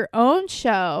get your own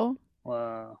show.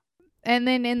 Whoa. And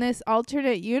then in this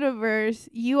alternate universe,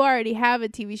 you already have a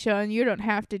TV show and you don't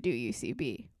have to do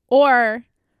UCB. Or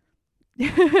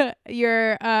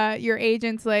your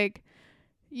agent's like,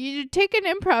 you take an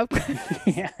improv class.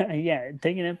 yeah,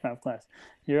 take an improv class.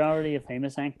 You're already a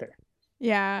famous actor.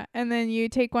 Yeah, and then you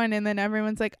take one and then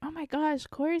everyone's like, oh my gosh,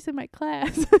 Corey's in my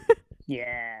class.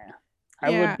 Yeah. I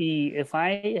would be, if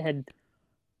I had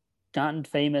gotten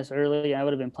famous early, I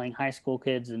would have been playing high school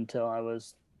kids until I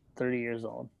was 30 years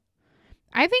old.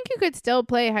 I think you could still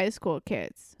play high school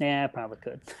kids. Yeah, I probably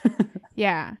could.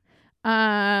 Yeah.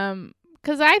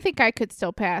 Because I think I could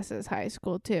still pass as high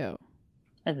school too.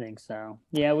 I think so.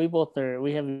 Yeah, we both are.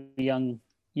 We have young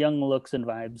looks and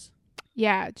vibes.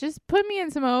 Yeah, just put me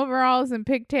in some overalls and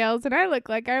pigtails, and I look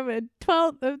like I'm in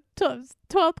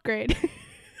 12th grade.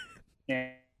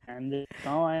 Yeah, and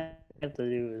all I have to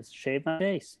do is shave my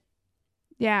face.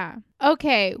 Yeah.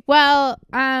 Okay. Well,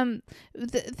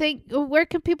 where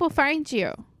can people find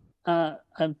you?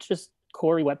 I'm just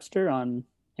Corey Webster on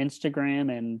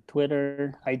Instagram and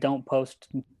Twitter. I don't post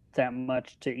that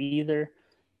much to either.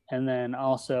 And then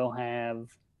also have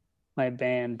my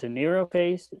band De Niro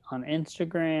Face on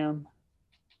Instagram.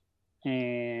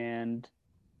 And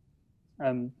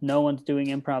no one's doing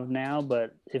improv now,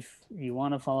 but if you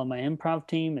want to follow my improv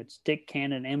team, it's Dick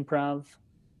Cannon Improv,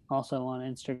 also on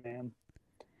Instagram.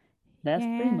 That's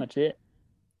pretty much it.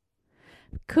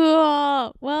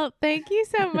 Cool. Well, thank you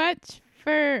so much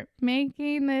for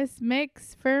making this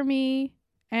mix for me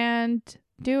and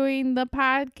doing the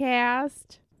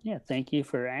podcast. Yeah, thank you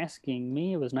for asking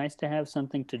me. It was nice to have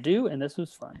something to do, and this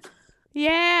was fun.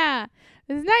 Yeah,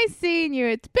 it was nice seeing you.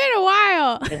 It's been a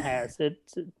while. It has.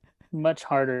 It's much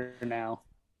harder now.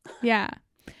 Yeah.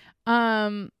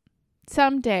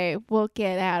 Someday we'll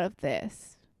get out of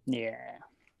this. Yeah.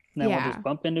 Then we'll just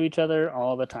bump into each other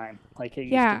all the time, like it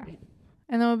used to be.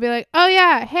 And then we'll be like, oh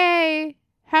yeah, hey,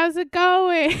 how's it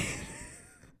going?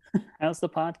 How's the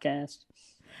podcast?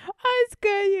 Oh, it's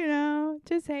good,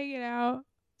 just hanging out.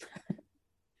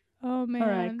 Oh, man. All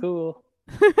right, cool.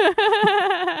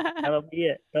 That'll be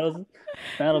it. That'll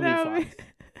be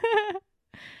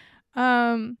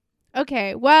fun.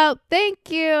 Okay, well,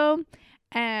 thank you.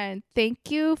 And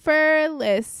thank you for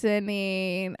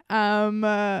listening.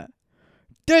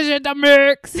 This is the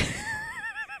mix.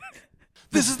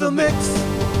 This is the mix.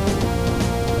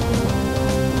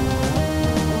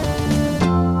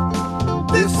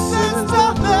 This is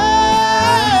the mix.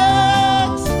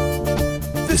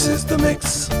 This is the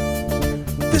mix.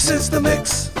 This is the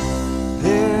mix.